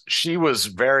 And she was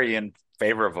very in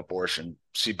favor of abortion.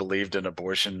 She believed in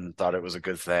abortion, thought it was a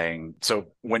good thing. So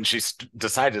when she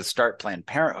decided to start Planned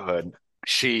Parenthood,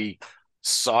 she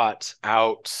sought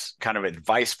out kind of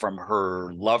advice from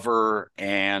her lover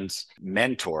and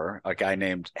mentor, a guy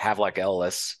named Havelock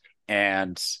Ellis.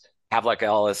 And Havelock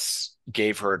Ellis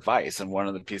gave her advice. And one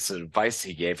of the pieces of advice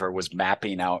he gave her was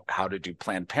mapping out how to do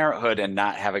Planned Parenthood and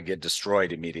not have it get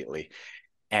destroyed immediately.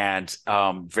 And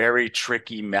very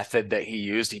tricky method that he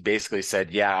used. He basically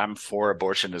said, yeah, I'm for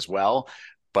abortion as well,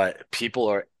 but people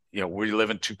are, we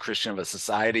live in too Christian of a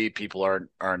society. People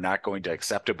are not going to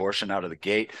accept abortion out of the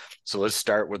gate. So let's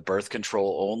start with birth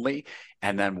control only.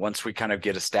 And then once we kind of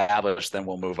get established, then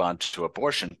we'll move on to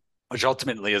abortion, which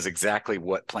ultimately is exactly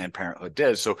what Planned Parenthood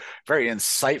did. So very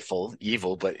insightful,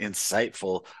 evil, but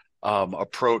insightful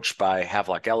approach by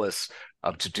Havelock Ellis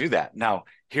to do that. Now,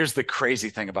 here's the crazy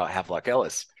thing about Havelock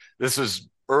Ellis. This was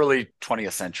early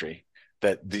 20th century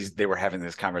that they were having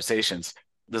these conversations.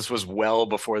 This was well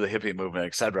before the hippie movement,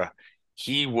 et cetera.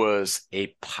 He was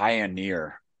a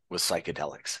pioneer with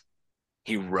psychedelics.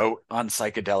 He wrote on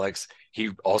psychedelics.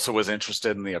 He also was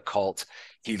interested in the occult.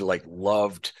 He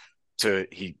loved to,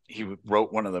 he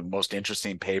wrote one of the most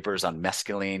interesting papers on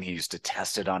mescaline. He used to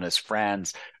test it on his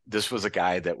friends. This was a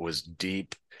guy that was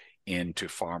deep into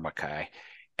pharmacae.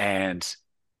 And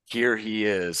here he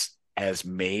is as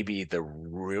maybe the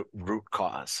root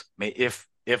cause, if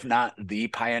not the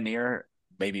pioneer,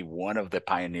 maybe one of the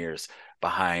pioneers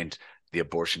behind the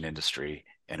abortion industry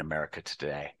in America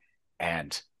today.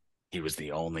 And he was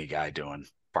the only guy doing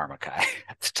pharmacae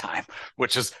at the time,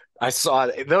 which is, I saw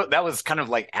that was kind of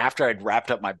like after I'd wrapped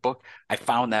up my book, I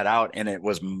found that out, and it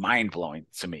was mind blowing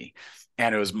to me.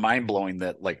 And it was mind blowing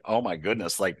that, oh my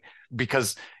goodness,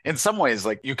 because in some ways,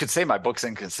 you could say my book's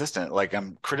inconsistent.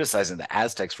 I'm criticizing the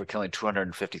Aztecs for killing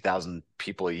 250,000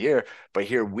 people a year, but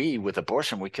here with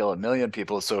abortion, we kill 1 million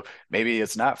people. So maybe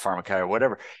it's not pharmacae or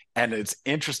whatever. And it's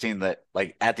interesting that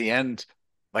at the end,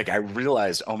 I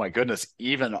realized, oh my goodness,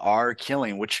 even our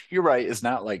killing, which you're right, is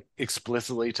not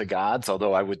explicitly to gods,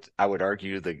 although I would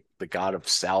argue the God of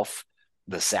self,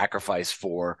 the sacrifice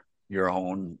for your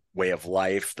own way of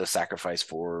life, the sacrifice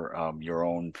for your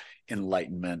own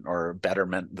enlightenment or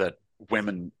betterment that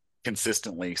women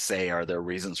consistently say are their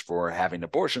reasons for having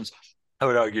abortions. I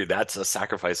would argue that's a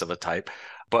sacrifice of a type,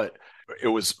 but it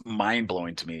was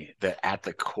mind-blowing to me that at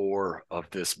the core of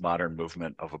this modern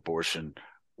movement of abortion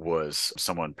was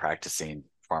someone practicing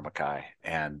pharmacae.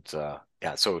 And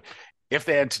yeah, so if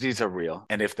the entities are real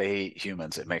and if they hate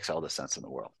humans, it makes all the sense in the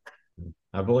world.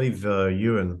 I believe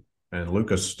you and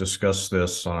Lucas discussed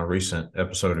this on a recent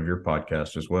episode of your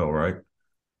podcast as well, right?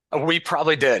 We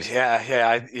probably did.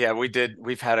 Yeah, we did.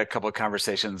 We've had a couple of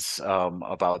conversations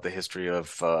about the history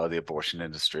of the abortion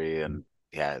industry. And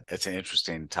yeah, it's an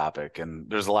interesting topic. And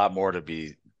there's a lot more to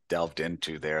be delved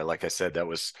into there. Like I said, that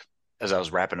was, as I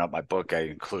was wrapping up my book, I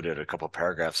included a couple of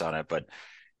paragraphs on it. But,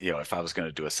 if I was going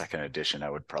to do a second edition, I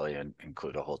would probably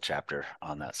include a whole chapter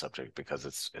on that subject because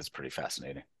it's pretty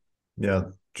fascinating. Yeah,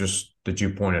 just that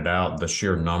you pointed out, the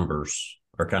sheer numbers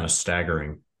are kind of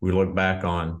staggering. We look back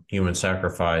on human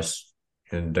sacrifice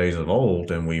in days of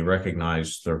old and we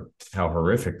recognize how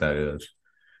horrific that is.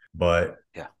 But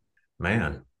yeah,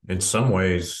 man, in some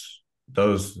ways,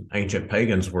 those ancient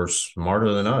pagans were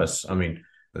smarter than us. I mean,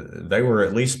 they were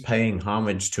at least paying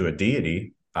homage to a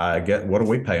deity. What are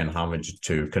we paying homage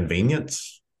to?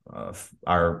 Convenience,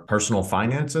 our personal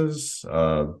finances,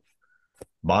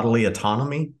 bodily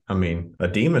autonomy. I mean, a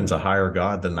demon's a higher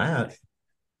god than that,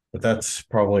 but that's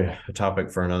probably a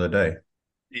topic for another day.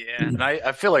 Yeah, and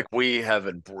I feel like we have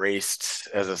embraced,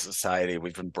 as a society,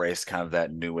 we've embraced kind of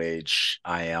that new age,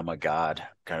 I am a god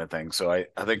kind of thing. So I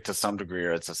think to some degree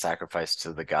it's a sacrifice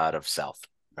to the god of self,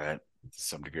 right? To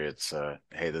some degree it's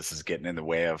hey, this is getting in the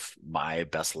way of my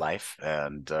best life,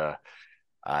 and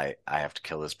I have to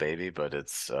kill this baby, but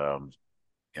it's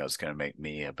it's going to make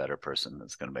me a better person.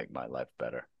 It's going to make my life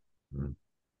better.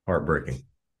 Heartbreaking.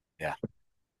 Yeah.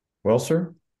 Well,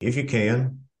 sir, if you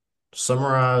can,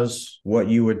 summarize what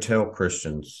you would tell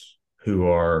Christians who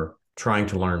are trying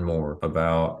to learn more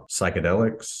about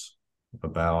psychedelics,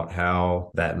 about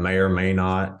how that may or may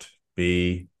not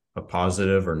be a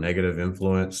positive or negative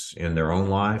influence in their own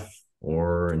life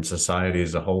or in society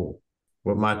as a whole.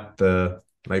 What might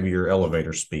maybe your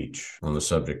elevator speech on the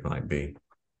subject might be?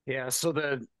 Yeah, so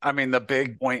the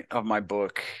big point of my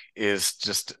book is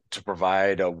just to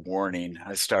provide a warning.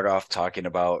 I start off talking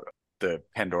about the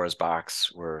Pandora's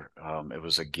box where it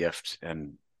was a gift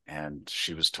and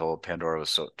she was told, Pandora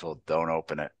was told, don't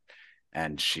open it.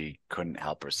 And she couldn't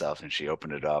help herself and she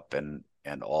opened it up and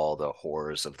all the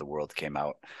horrors of the world came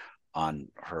out on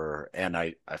her. And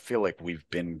I feel like we've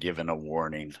been given a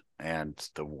warning, and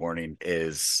the warning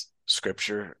is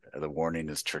scripture, the warning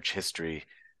is church history,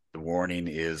 the warning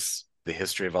is the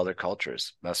history of other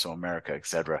cultures, Mesoamerica,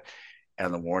 etc.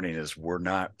 And the warning is we're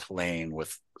not playing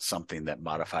with something that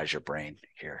modifies your brain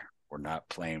here. We're not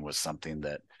playing with something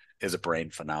that is a brain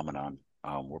phenomenon.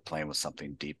 We're playing with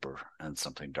something deeper and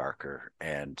something darker.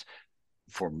 And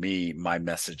for me, my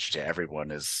message to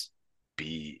everyone is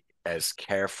be as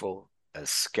careful, as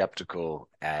skeptical,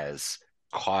 as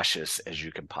cautious as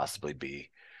you can possibly be,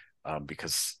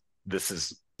 because this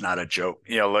is not a joke.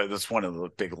 That's one of the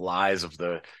big lies of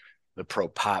the pro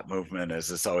pot movement is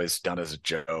it's always done as a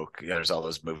joke. There's all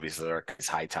those movies that are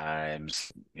High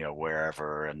Times,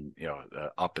 wherever, and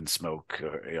Up in Smoke,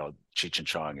 Cheech and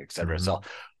Chong, etc. It's all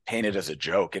Mm-hmm. painted as a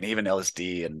joke, and even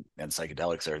LSD and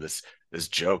psychedelics are this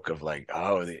joke of like,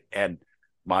 and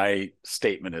my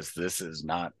statement is this is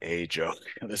not a joke.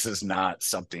 This is not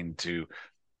something to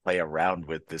play around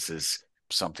with. This is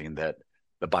something that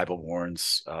the Bible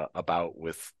warns about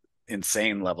with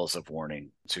insane levels of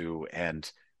warning to. And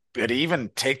but even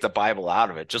take the Bible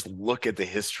out of it, just look at the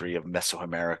history of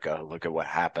Mesoamerica, look at what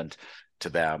happened to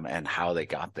them and how they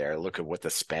got there, look at what the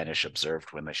Spanish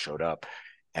observed when they showed up,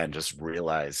 and just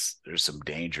realize there's some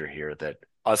danger here that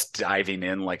us diving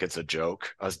in like it's a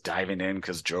joke, us diving in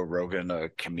because Joe Rogan, a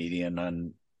comedian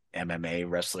and MMA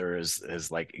wrestler,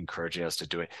 is like encouraging us to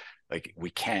do it. Like, we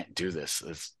can't do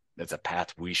this. It's a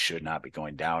path we should not be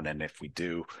going down. And if we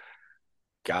do,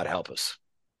 God help us.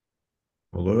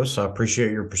 Well, Lewis, I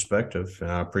appreciate your perspective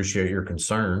and I appreciate your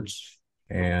concerns.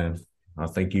 And I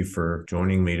thank you for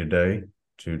joining me today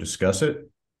to discuss it.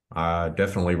 I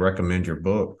definitely recommend your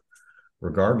book,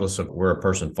 regardless of where a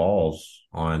person falls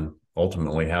on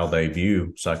ultimately how they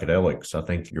view psychedelics. I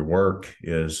think your work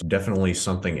is definitely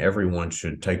something everyone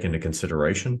should take into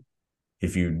consideration.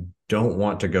 If you don't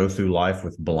want to go through life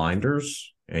with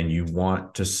blinders and you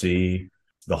want to see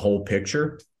the whole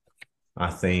picture, I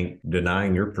think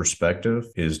denying your perspective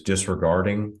is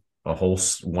disregarding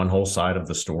one whole side of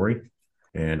the story.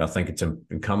 And I think it's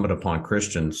incumbent upon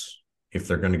Christians, if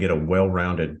they're going to get a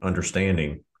well-rounded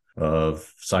understanding of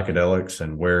psychedelics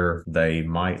and where they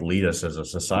might lead us as a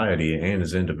society and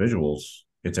as individuals,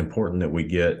 it's important that we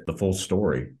get the full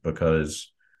story,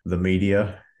 because the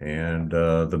media and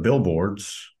the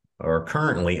billboards are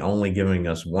currently only giving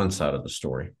us one side of the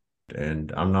story.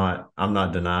 And I'm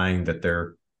not denying that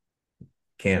there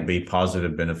can't be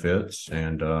positive benefits,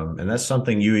 and that's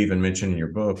something you even mentioned in your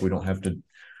book. We don't have to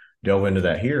delve into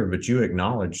that here, but you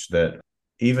acknowledge that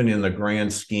even in the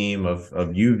grand scheme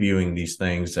of you viewing these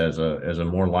things as a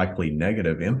more likely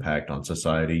negative impact on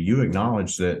society, you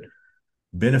acknowledge that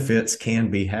benefits can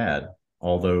be had,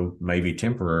 although maybe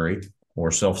temporary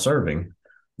or self-serving.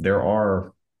 There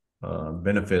are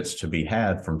benefits to be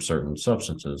had from certain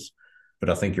substances.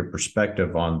 But I think your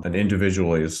perspective on an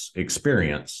individual's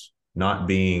experience not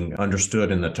being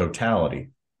understood in the totality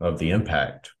of the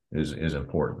impact is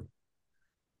important.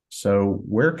 So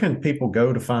where can people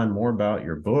go to find more about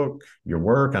your book, your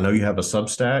work? I know you have a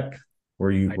Substack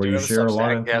where you I where do you have a share a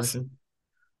lot of Substack, yes. information.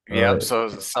 Yep. Uh, So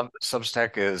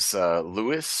Substack is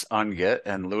Lewis Ungit,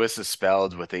 and Lewis is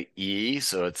spelled with a E,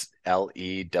 so it's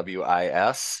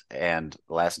Lewis, and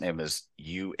last name is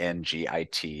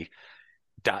Ungit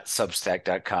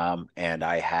 .substack.com, and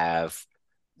I have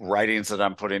writings that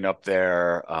I'm putting up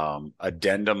there,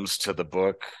 addendums to the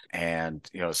book, and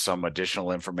some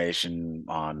additional information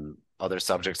on other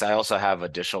subjects. I also have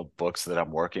additional books that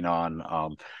I'm working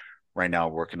on. Right now,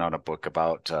 working on a book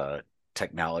about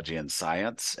technology and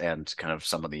science and kind of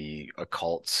some of the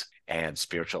occult and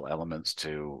spiritual elements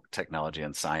to technology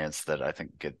and science that I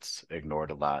think gets ignored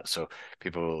a lot. So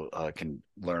people can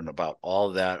learn about all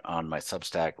of that on my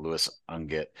Substack,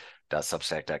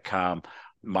 lewisungit.substack.com.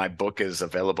 My book is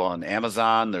available on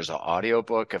Amazon. There's an audio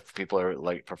book if people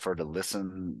are prefer to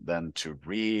listen than to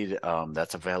read.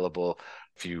 That's available.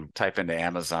 If you type into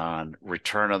Amazon,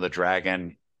 Return of the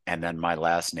Dragon, and then my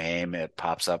last name, it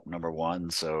pops up number one.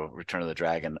 So Return of the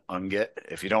Dragon, Ungit.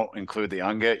 If you don't include the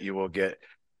Ungit, you will get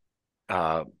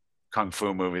uh, kung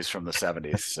fu movies from the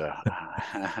 70s. So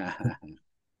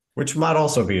which might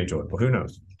also be enjoyable. Who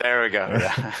knows? there we go.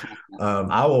 Yeah.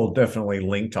 I will definitely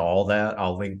link to all that.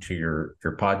 I'll link to your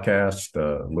podcast,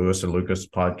 the Lewis and Lucas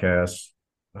podcast.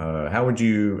 How would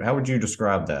you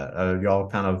describe that? Y'all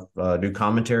kind of do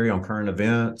commentary on current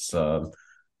events,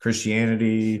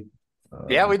 Christianity.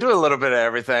 Yeah, Um, we do a little bit of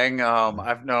everything.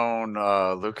 I've known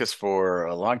Lucas for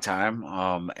a long time,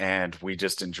 and we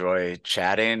just enjoy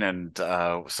chatting. And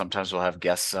sometimes we'll have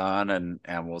guests on,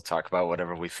 and we'll talk about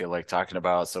whatever we feel like talking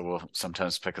about. So we'll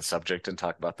sometimes pick a subject and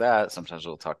talk about that. Sometimes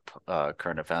we'll talk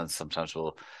current events. Sometimes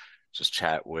we'll just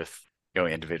chat with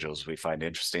individuals we find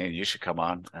interesting. You should come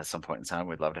on at some point in time.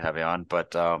 We'd love to have you on.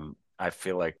 But I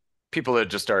feel like people that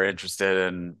just are interested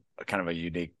in kind of a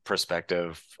unique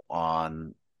perspective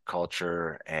on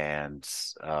culture and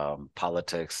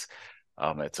politics.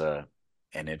 It's an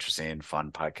interesting,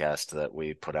 fun podcast that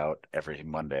we put out every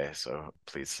Monday. So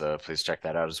please check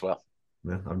that out as well.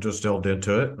 yeah, I've just delved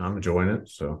into it. I'm enjoying it,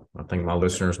 so I think my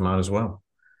listeners might as well.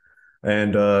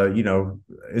 And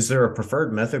is there a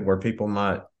preferred method where people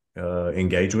might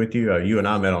engage with you? You and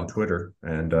I met on Twitter,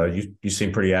 and you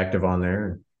seem pretty active on there.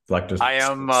 And like to I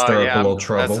am, stir up a yeah, little that's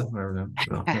trouble. I don't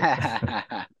know.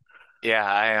 yeah,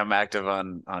 I am active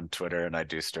on Twitter and I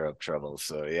do stir up trouble.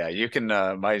 So yeah, you can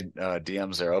my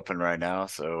DMs are open right now.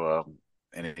 So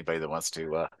anybody that wants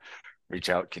to reach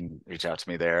out can reach out to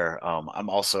me there. I'm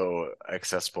also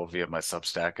accessible via my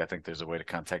Substack. I think there's a way to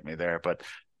contact me there, but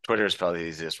Twitter is probably the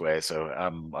easiest way.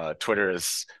 So Twitter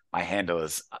is my handle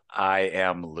is I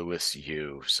am Lewis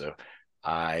U. So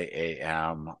I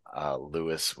am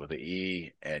Lewis with an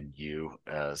E and U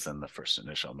as in the first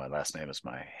initial. My last name is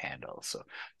my handle. So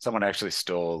someone actually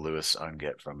stole Lewis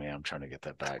Ungit from me. I'm trying to get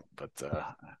that back, but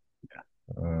yeah,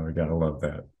 We gotta love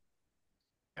that.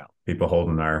 yeah, People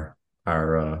holding our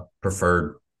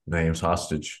preferred names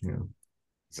hostage.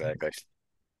 exactly.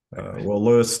 Well,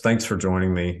 Lewis, thanks for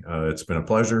joining me. It's been a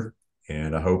pleasure,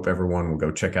 and I hope everyone will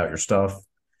go check out your stuff.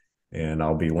 And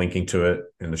I'll be linking to it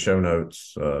in the show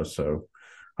notes. So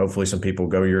hopefully some people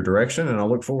go your direction, and I'll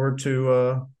look forward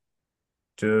to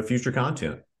future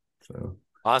content. So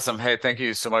Awesome. Hey, thank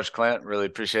you so much, Clint. Really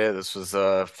appreciate it. This was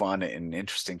a fun and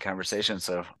interesting conversation.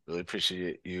 So really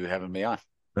appreciate you having me on.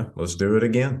 let's do it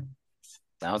again.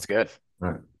 Sounds good. All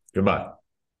right. Goodbye.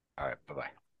 All right. Bye-bye.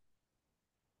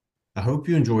 I hope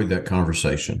you enjoyed that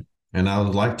conversation, and I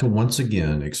would like to once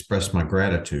again express my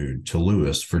gratitude to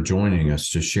Lewis for joining us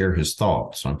to share his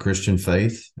thoughts on Christian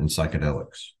faith and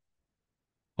psychedelics.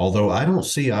 Although I don't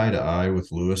see eye to eye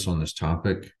with Lewis on this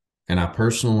topic, and I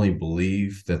personally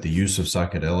believe that the use of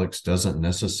psychedelics doesn't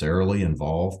necessarily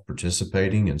involve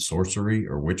participating in sorcery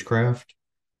or witchcraft,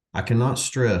 I cannot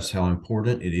stress how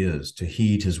important it is to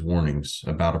heed his warnings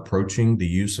about approaching the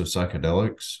use of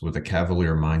psychedelics with a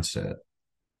cavalier mindset.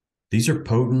 These are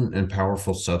potent and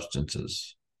powerful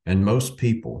substances, and most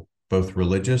people, both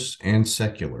religious and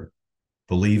secular,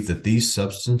 believe that these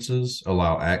substances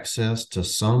allow access to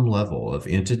some level of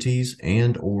entities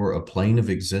and or a plane of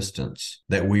existence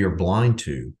that we are blind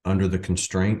to under the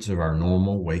constraints of our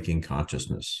normal waking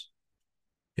consciousness.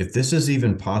 If this is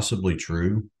even possibly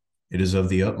true, it is of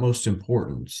the utmost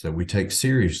importance that we take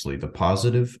seriously the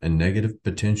positive and negative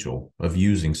potential of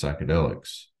using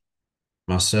psychedelics.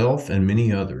 Myself and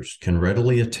many others can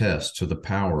readily attest to the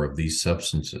power of these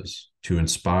substances to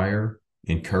inspire,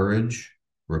 encourage,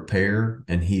 repair,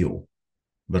 and heal,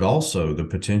 but also the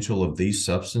potential of these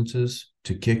substances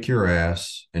to kick your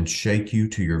ass and shake you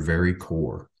to your very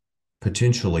core,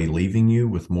 potentially leaving you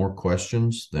with more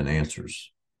questions than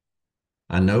answers.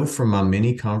 I know from my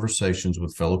many conversations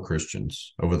with fellow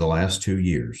Christians over the last 2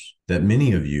 years that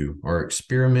many of you are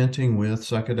experimenting with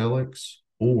psychedelics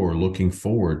or looking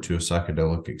forward to a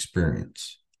psychedelic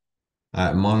experience. I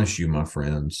admonish you, my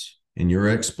friends, in your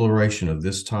exploration of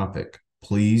this topic,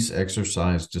 please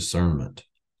exercise discernment.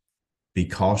 Be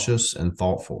cautious and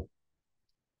thoughtful.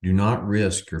 Do not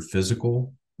risk your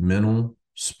physical, mental,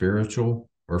 spiritual,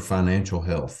 or financial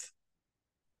health.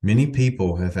 Many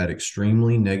people have had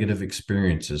extremely negative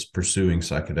experiences pursuing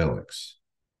psychedelics,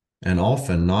 and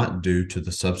often not due to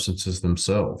the substances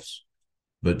themselves,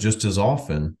 but just as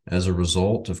often as a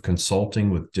result of consulting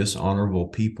with dishonorable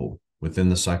people within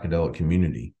the psychedelic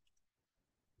community.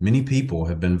 Many people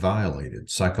have been violated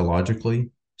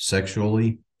psychologically,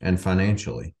 sexually, and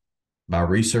financially by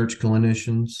research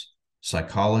clinicians,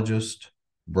 psychologists,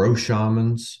 bro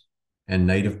shamans, and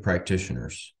native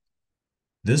practitioners.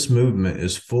 This movement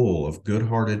is full of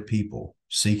good-hearted people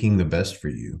seeking the best for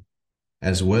you,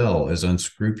 as well as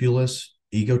unscrupulous,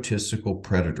 egotistical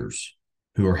predators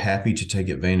who are happy to take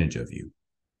advantage of you.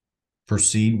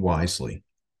 Proceed wisely.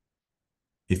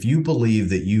 If you believe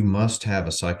that you must have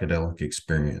a psychedelic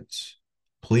experience,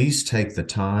 please take the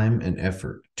time and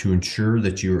effort to ensure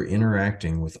that you are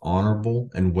interacting with honorable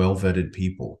and well-vetted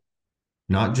people,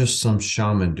 not just some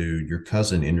shaman dude your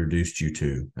cousin introduced you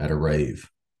to at a rave.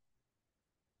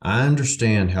 I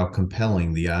understand how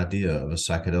compelling the idea of a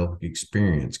psychedelic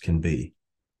experience can be,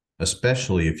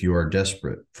 especially if you are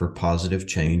desperate for positive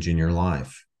change in your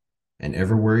life, and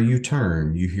everywhere you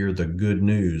turn, you hear the good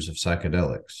news of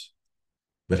psychedelics.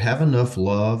 But have enough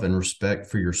love and respect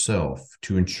for yourself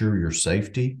to ensure your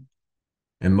safety,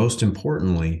 and most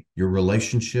importantly, your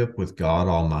relationship with God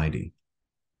Almighty.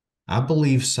 I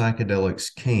believe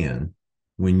psychedelics can,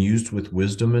 when used with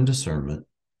wisdom and discernment,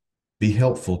 be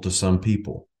helpful to some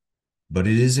people, but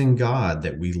it is in God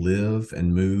that we live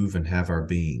and move and have our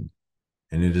being,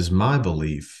 and it is my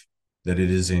belief that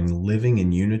it is in living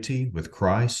in unity with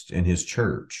Christ and His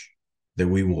church that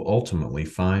we will ultimately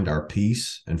find our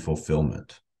peace and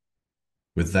fulfillment.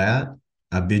 With that,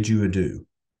 I bid you adieu,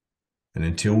 and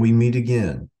until we meet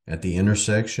again at the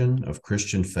intersection of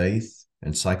Christian faith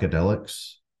and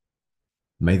psychedelics,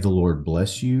 may the Lord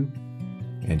bless you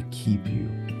and keep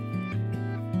you.